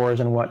restores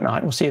and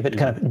whatnot. We'll see if it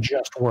kind of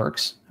just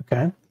works,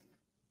 okay?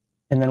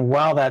 And then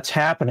while that's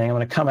happening, I'm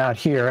going to come out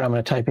here and I'm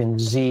going to type in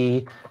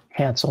Z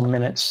Hansel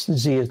minutes.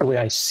 Z is the way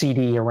I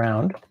CD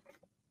around.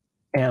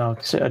 And I'll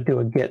do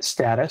a get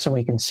status, and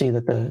we can see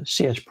that the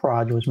CS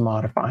proj was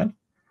modified.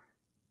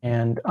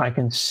 And I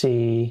can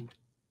see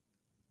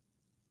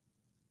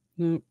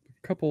a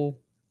couple.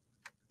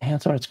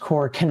 Hansel minutes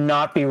core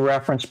cannot be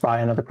referenced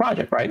by another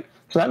project, right?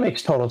 So that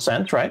makes total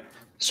sense, right?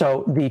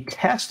 So the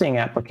testing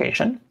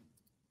application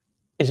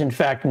is in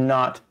fact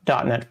not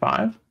 .NET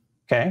 5,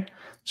 okay?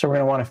 So we're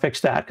going to want to fix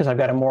that because I've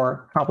got a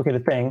more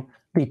complicated thing.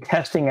 The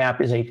testing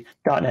app is a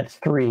 .NET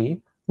 3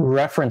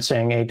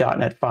 referencing a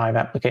 .NET 5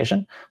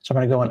 application. So I'm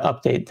going to go and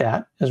update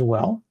that as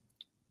well.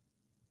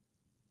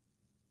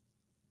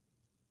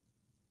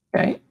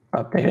 Okay,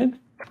 updated,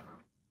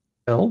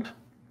 build,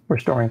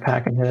 restoring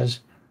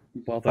packages.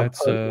 While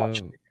that's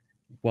building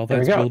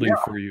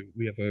for you,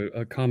 we have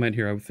a comment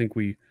here. I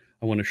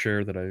want to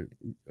share that I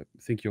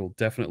think you'll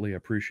definitely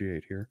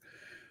appreciate here.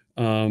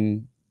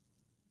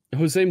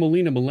 Jose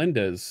Molina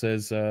Melendez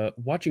says,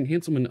 watching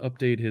Hanselman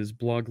update his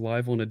blog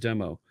live on a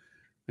demo.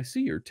 I see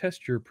your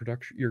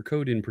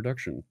code in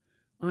production.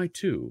 I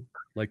too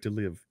like to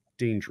live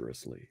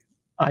dangerously.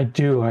 I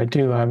do.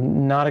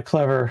 I'm not a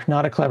clever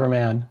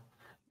man.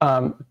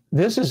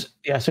 This is,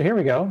 so here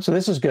we go. So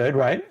this is good,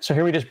 right? So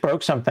here we just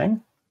broke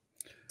something.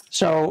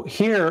 So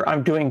here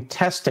I'm doing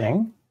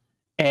testing,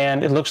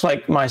 and it looks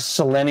like my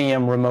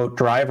Selenium remote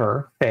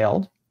driver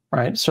failed,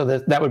 right? So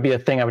that would be a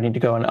thing I would need to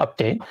go and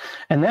update.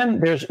 And then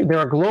there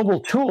are global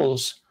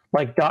tools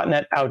like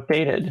 .NET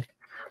Outdated.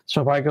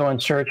 So if I go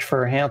and search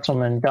for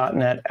Hanselman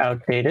 .NET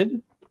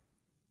Outdated,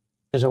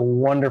 there's a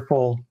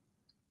wonderful,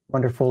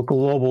 wonderful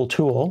global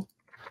tool.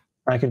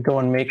 I could go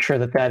and make sure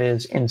that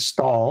is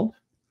installed.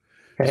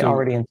 Okay, so,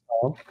 already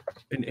installed.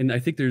 And I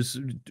think there's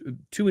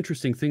two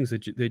interesting things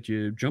that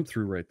you jump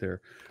through right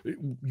there.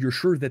 You're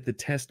sure that the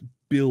test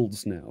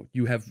builds now.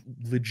 You have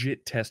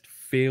legit test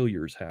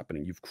failures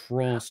happening. You've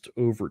crossed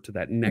over to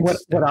that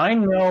next step. What I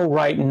know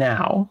right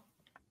now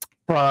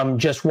from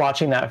just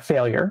watching that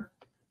failure,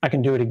 I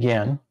can do it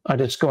again. I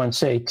just go and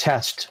say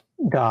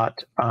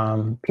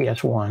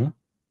test.ps1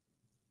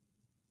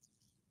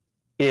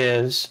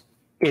 is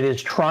it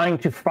is trying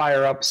to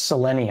fire up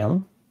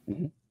Selenium,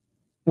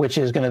 which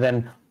is going to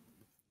then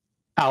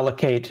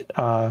allocate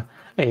a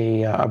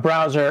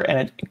browser, and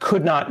it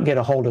could not get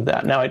a hold of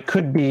that. Now, it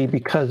could be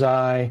because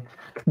I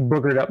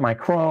boogered up my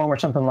Chrome or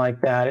something like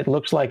that. It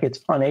looks like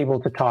it's unable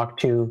to talk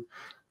to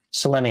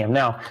Selenium.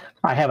 Now,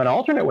 I have an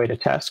alternate way to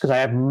test because I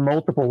have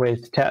multiple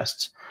ways to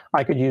test.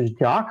 I could use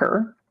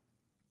Docker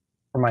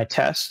for my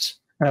tests,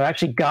 and I've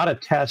actually got a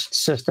test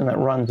system that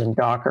runs in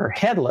Docker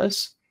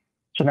headless.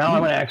 So now I'm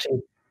going to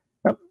actually,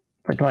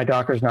 my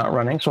Docker is not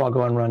running, so I'll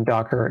go and run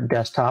Docker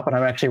desktop, and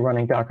I'm actually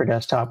running Docker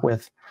desktop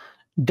with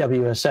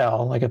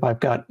WSL. Like if I've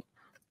got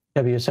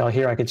WSL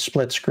here, I could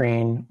split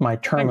screen my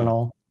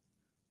terminal.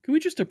 Can we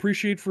just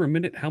appreciate for a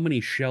minute how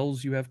many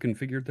shells you have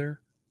configured there?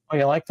 Oh,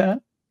 you like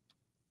that?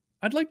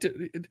 I'd like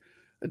to.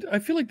 I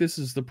feel like this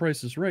is The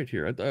Price is Right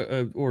here,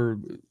 Wheel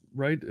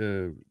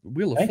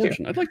of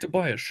Fortune. I'd like to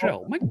buy a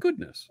shell. My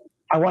goodness.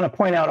 I want to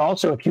point out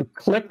also, if you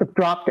click the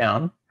drop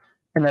down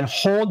and then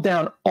hold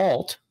down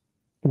Alt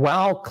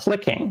while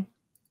clicking,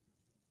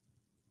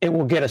 it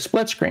will get a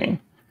split screen.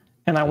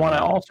 And I want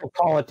to also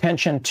call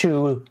attention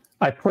to,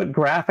 I put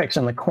graphics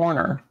in the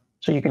corner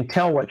so you can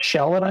tell what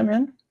shell that I'm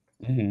in.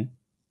 Mm-hmm.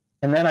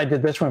 And then I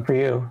did this one for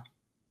you.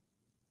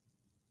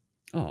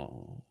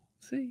 Oh,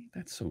 see,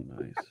 that's so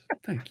nice.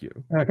 Thank you.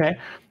 Okay.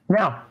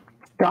 Now,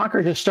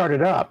 Docker just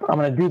started up. I'm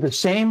going to do the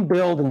same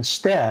build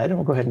instead.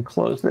 We'll go ahead and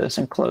close this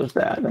and close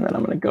that. And then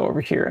I'm going to go over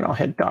here and I'll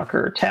hit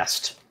Docker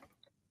test.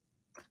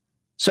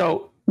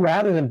 So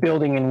rather than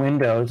building in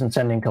Windows and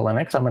sending to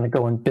Linux, I'm going to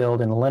go and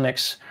build in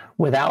Linux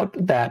without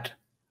that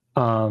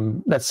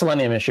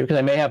Selenium issue, because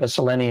I may have a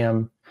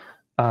Selenium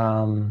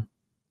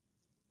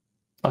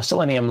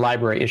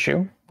library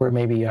issue where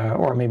maybe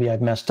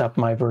I've messed up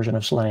my version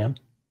of Selenium.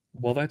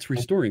 While that's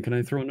restoring, can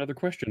I throw another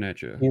question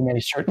at you? You may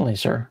certainly,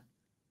 sir.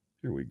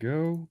 Here we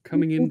go.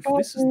 Coming in,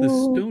 this is the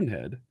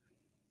Stonehead.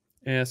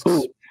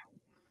 Asks,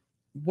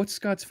 what's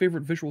Scott's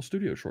favorite Visual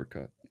Studio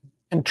shortcut?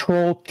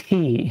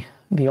 Control-T,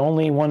 the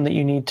only one that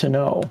you need to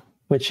know,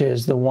 which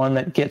is the one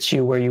that gets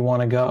you where you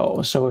want to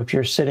go. So if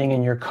you're sitting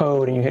in your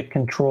code and you hit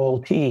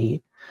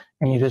Control-T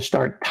and you just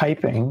start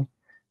typing,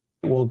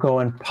 it will go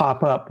and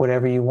pop up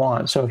whatever you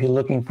want. So if you're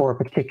looking for a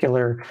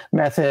particular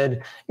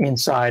method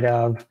inside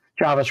of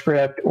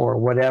JavaScript or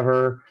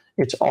whatever,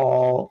 it's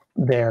all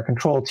there.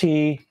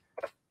 Control-T,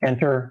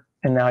 enter,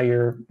 and now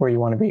you're where you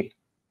want to be.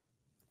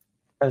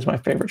 That is my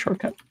favorite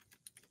shortcut.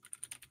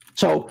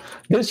 So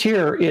this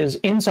here is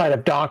inside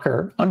of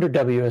Docker under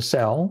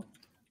WSL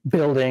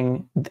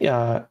building.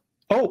 But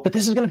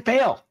this is going to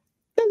fail.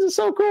 This is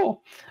so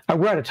cool.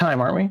 We're out of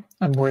time, aren't we?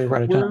 I'm worried we're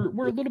out of time.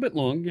 We're a little bit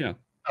long, yeah.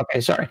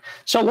 Okay, sorry.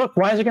 So look,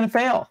 why is it going to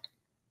fail?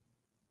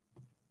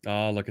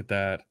 Oh, look at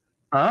that.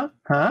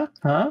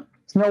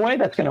 There's no way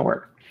that's going to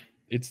work.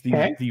 It's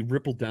the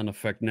ripple down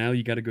effect. Now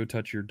you got to go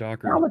touch your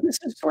Docker. Oh, but this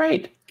is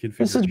great.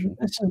 This is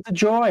the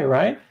joy,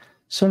 right?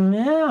 So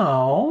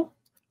now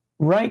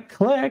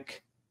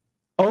right-click,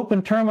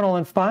 open Terminal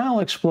and File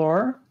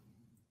Explorer.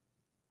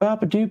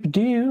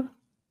 Bop-a-doop-a-doo.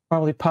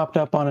 Probably popped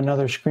up on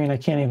another screen I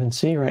can't even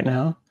see right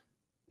now.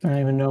 I don't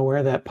even know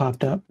where that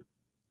popped up.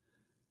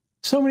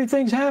 So many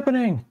things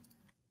happening.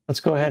 Let's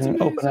go ahead and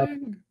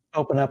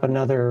open up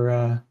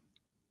another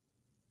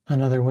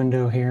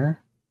window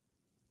here.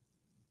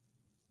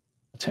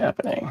 What's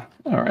happening?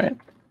 All right.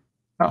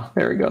 Oh,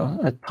 there we go.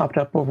 It popped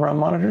up over on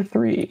monitor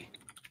 3.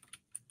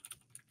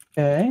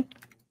 Okay.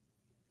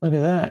 Look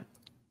at that.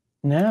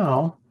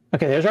 Now,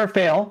 okay, there's our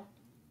fail.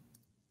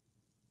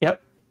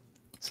 Yep.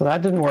 So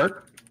that didn't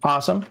work.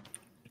 Awesome.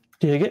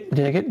 Dig it,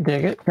 dig it,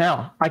 dig it.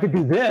 Now, I could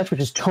do this, which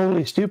is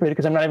totally stupid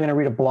because I'm not even going to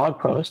read a blog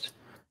post.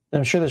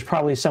 I'm sure there's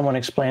probably someone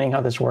explaining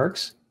how this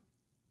works.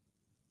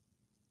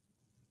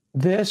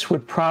 This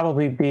would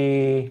probably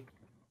be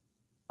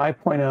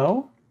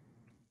 5.0,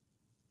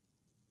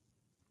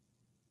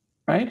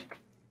 right?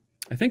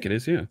 I think it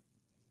is, yeah.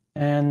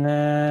 And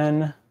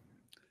then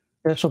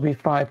this will be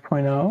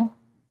 5.0.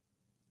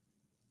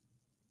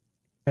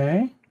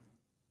 Okay.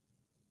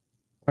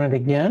 Run it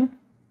again.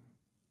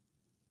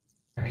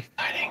 Very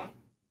exciting.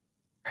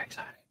 Very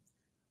exciting.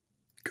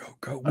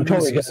 Go. I'm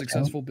totally a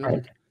successful build.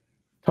 Right.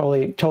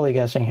 Totally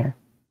guessing here.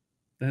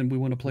 Then we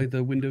want to play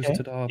the Windows Okay.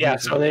 to top. Yeah,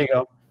 so there you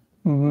go.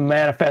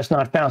 Manifest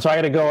not found. So I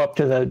got to go up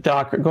to the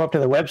Docker, go up to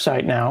the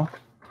website now.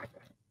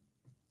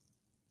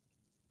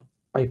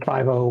 Like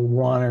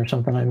 501 or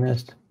something I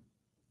missed.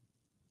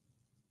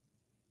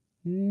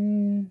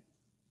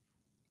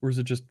 Or is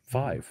it just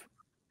 5?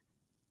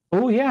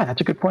 Oh yeah,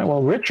 that's a good point.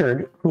 Well,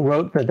 Richard, who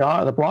wrote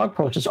the blog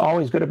post, is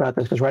always good about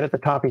this because right at the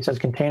top he says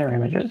container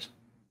images.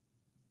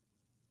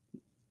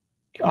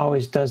 He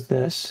always does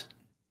this.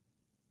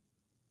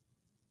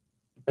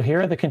 So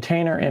here are the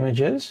container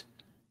images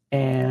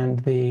and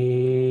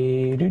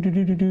the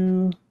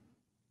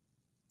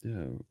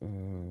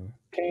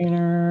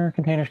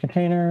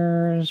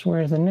containers.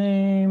 Where's the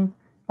name?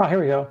 Oh, here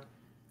we go.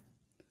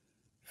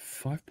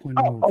 5.0.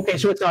 Oh, okay,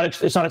 so it's not at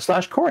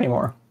 /core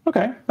anymore.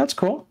 Okay, that's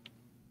cool.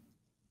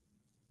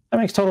 That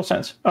makes total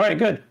sense. All right,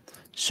 good.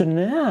 So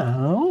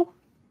now,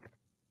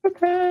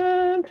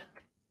 Notepad,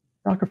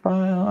 Docker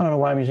file. I don't know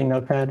why I'm using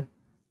Notepad.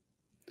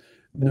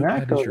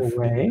 That goes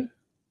away.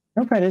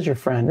 Notepad is your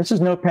friend. This is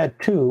Notepad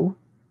 2.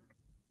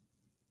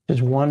 Which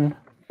is one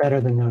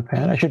better than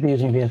Notepad. I should be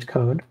using VS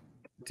Code.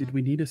 Did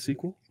we need a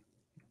sequel?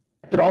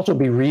 I should also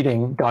be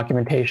reading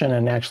documentation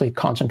and actually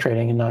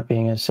concentrating and not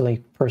being a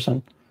silly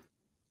person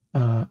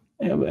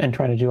and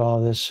trying to do all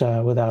of this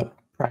without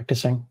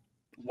practicing.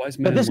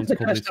 But this is the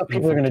kind of stuff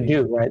people are going to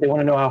do, right? They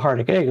want to know how hard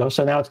it can go.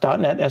 So now it's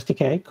 .NET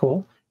SDK.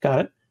 Cool.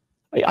 Got it.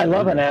 I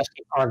love an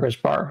ASCII progress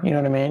bar. You know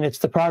what I mean? It's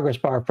the progress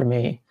bar for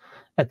me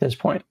at this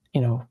point.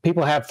 You know,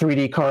 people have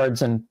 3D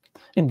cards and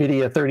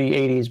NVIDIA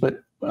 3080s,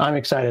 but I'm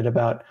excited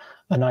about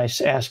a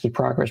nice ASCII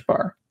progress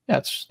bar.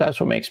 That's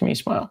what makes me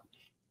smile.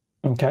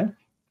 Okay.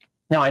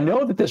 Now I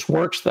know that this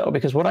works though,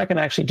 because what I can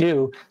actually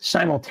do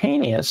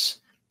simultaneous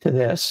to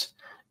this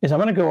is I'm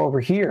going to go over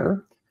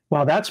here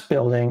while that's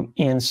building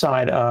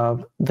inside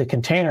of the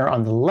container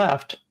on the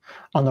left.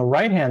 On the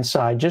right-hand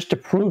side, just to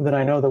prove that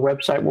I know the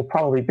website will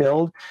probably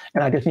build,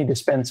 and I just need to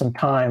spend some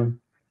time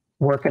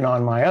working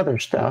on my other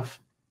stuff,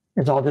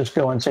 is I'll just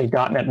go and say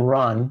 .NET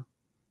Run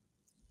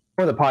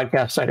for the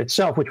podcast site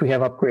itself, which we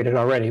have upgraded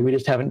already. We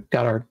just haven't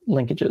got our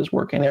linkages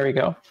working. There we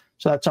go.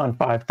 So that's on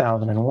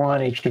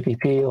 5001,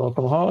 HTTP,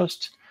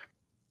 localhost,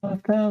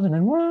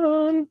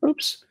 5001,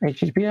 oops,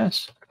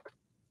 HTTPS.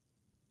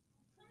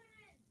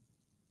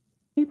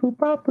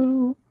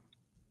 Beep-boop-bop-boo.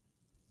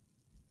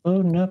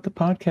 Loading up the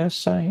podcast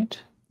site.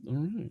 All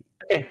right.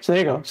 Okay, so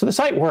there you go. So the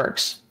site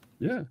works.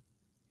 Yeah.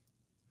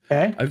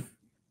 Okay.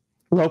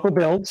 Local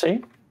build,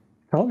 see?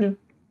 Told you.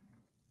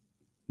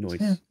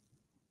 Nice. Yeah.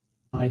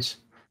 Nice.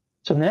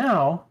 So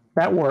now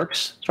that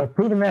works. So I've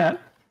proven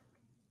that.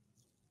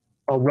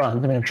 Well,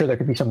 run. I mean, I'm sure there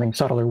could be something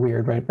subtle or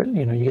weird, right? But,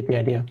 you know, you get the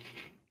idea.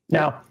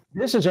 Now,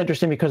 this is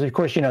interesting because, of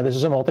course, you know, this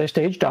is a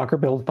multi-stage Docker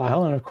build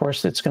file. And, of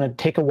course, it's going to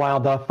take a while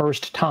the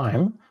first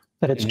time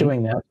that it's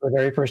doing that. The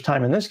very first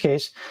time in this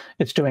case,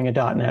 it's doing a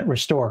 .NET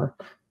restore.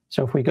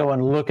 So if we go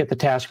and look at the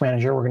task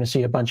manager, we're going to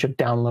see a bunch of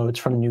downloads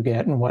from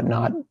NuGet and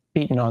whatnot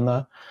beaten on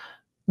the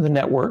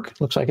network.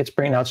 Looks like it's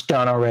bringing out, it's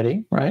done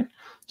already, right?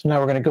 So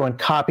now we're going to go and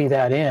copy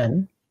that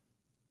in,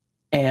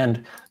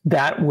 and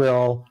that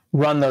will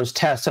run those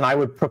tests. And I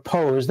would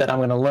propose that I'm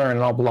going to learn, and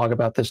I'll blog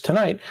about this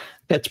tonight.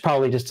 That's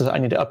probably just I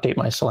need to update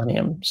my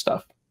Selenium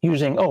stuff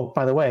using, oh,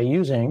 by the way,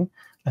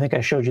 I think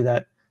I showed you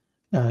that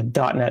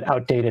 .NET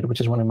Outdated, which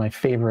is one of my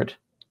favorite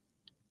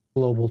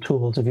global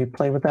tools. Have you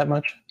played with that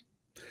much?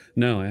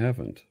 No, I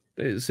haven't.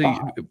 See,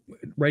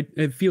 right,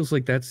 it feels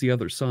like that's the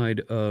other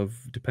side of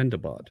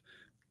Dependabot.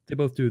 They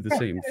both do the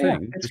same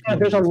thing.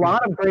 There's a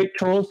lot of great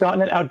tools.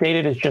 .NET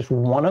Outdated is just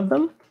one of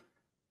them.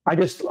 I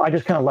just kind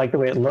of like the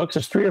way it looks.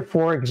 There's 3 or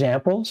 4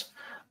 examples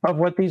of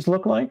what these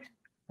look like,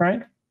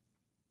 right?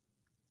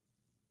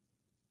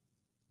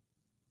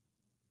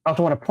 I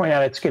also want to point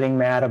out it's getting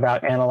mad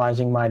about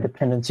analyzing my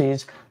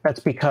dependencies. That's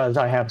because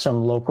I have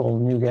some local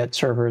NuGet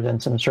servers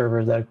and some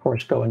servers that, of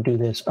course, go and do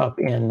this up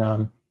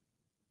in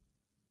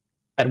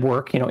at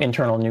work,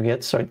 internal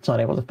NuGets, so it's not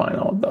able to find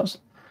all of those.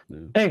 Yeah.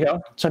 There you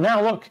go. So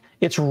now look,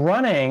 it's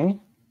running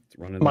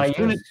my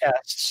unit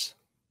tests.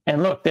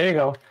 And look, there you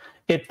go.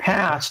 It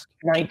passed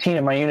 19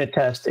 of my unit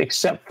tests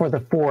except for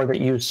the 4 that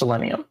use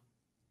Selenium.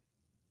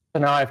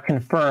 So now I've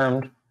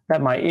confirmed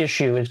that my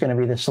issue is going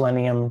to be the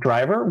Selenium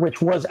driver,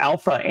 which was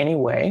alpha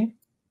anyway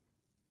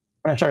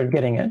when I started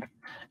getting it.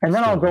 And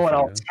then I'll go and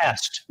I'll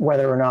test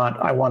whether or not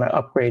I want to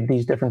upgrade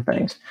these different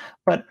things.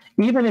 But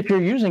even if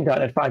you're using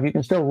 .NET 5, you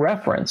can still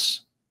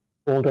reference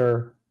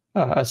older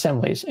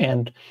assemblies.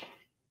 And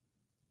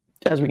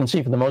as we can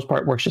see, for the most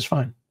part, works just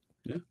fine.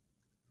 Yeah.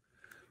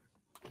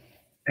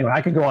 Anyway,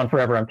 I could go on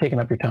forever. I'm taking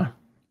up your time.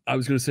 I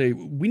was going to say,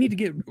 we need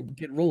to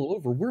get roll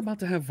over. We're about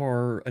to have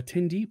our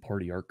attendee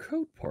party, our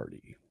code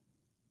party.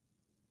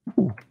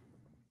 Ooh.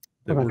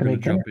 That we're going to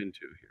jump into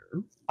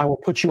here. I will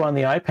put you on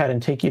the iPad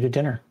and take you to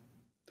dinner.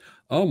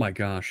 Oh my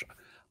gosh,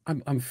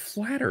 I'm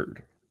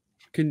flattered.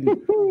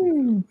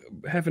 Can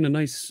having a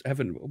nice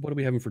what are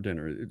we having for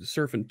dinner?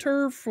 Surf and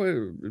turf,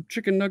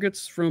 chicken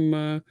nuggets from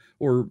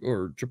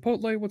or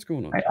Chipotle. What's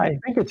going on? I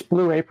think it's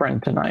Blue Apron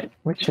tonight,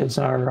 which is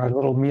our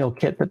little meal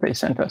kit that they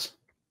sent us.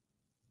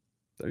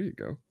 There you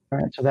go. All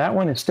right, so that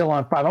one is still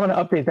on 5. I'm going to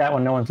update that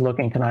when no one's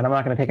looking tonight. I'm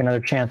not going to take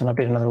another chance and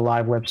update another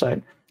live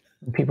website.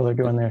 People are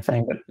doing their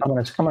thing, but I'm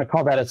going to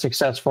call that a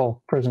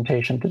successful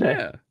presentation today.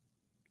 Yeah.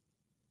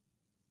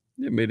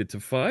 You made it to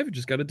 5. You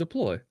just got to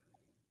deploy.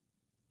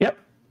 Yep.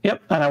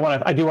 And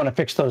I do want to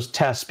fix those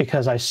tests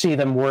because I see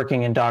them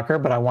working in Docker,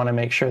 but I want to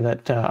make sure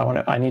that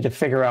I need to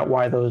figure out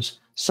why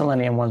those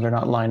Selenium ones are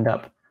not lined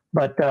up.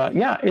 But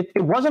yeah, it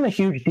wasn't a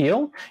huge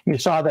deal. You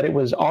saw that it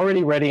was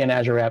already ready in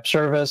Azure App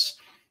Service,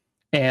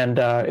 and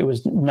it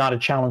was not a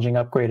challenging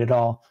upgrade at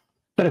all.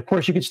 But of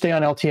course, you could stay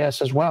on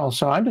LTS as well.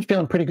 So I'm just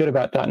feeling pretty good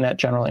about .NET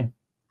generally.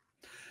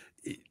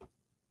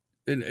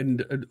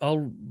 And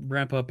I'll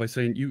wrap up by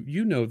saying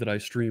you know that I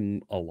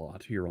stream a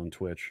lot here on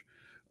Twitch.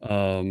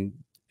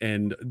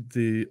 And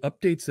the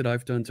updates that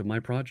I've done to my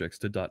projects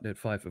to .NET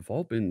 5 have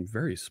all been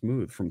very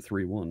smooth from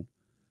 3.1.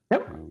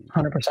 Yep,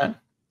 100%.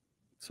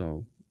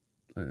 So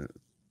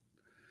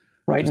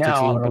right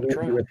now, I'm going to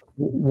leave you with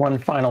one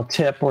final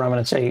tip where I'm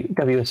going to say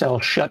WSL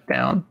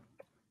shutdown.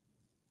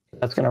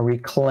 That's going to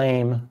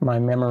reclaim my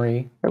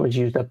memory that was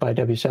used up by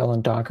WSL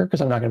and Docker because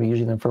I'm not going to be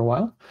using them for a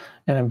while.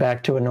 And I'm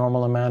back to a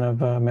normal amount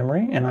of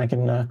memory, and I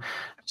can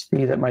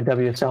see that my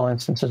WSL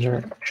instances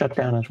are shut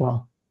down as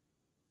well.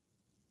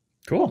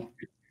 Cool.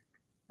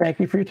 Thank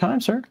you for your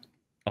time, sir.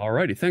 All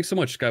righty. Thanks so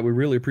much, Scott. We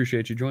really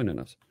appreciate you joining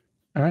us.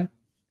 All right.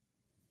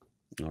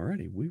 All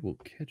righty. We will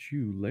catch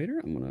you later.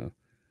 I'm going to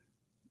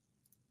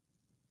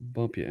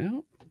bump you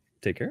out.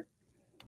 Take care.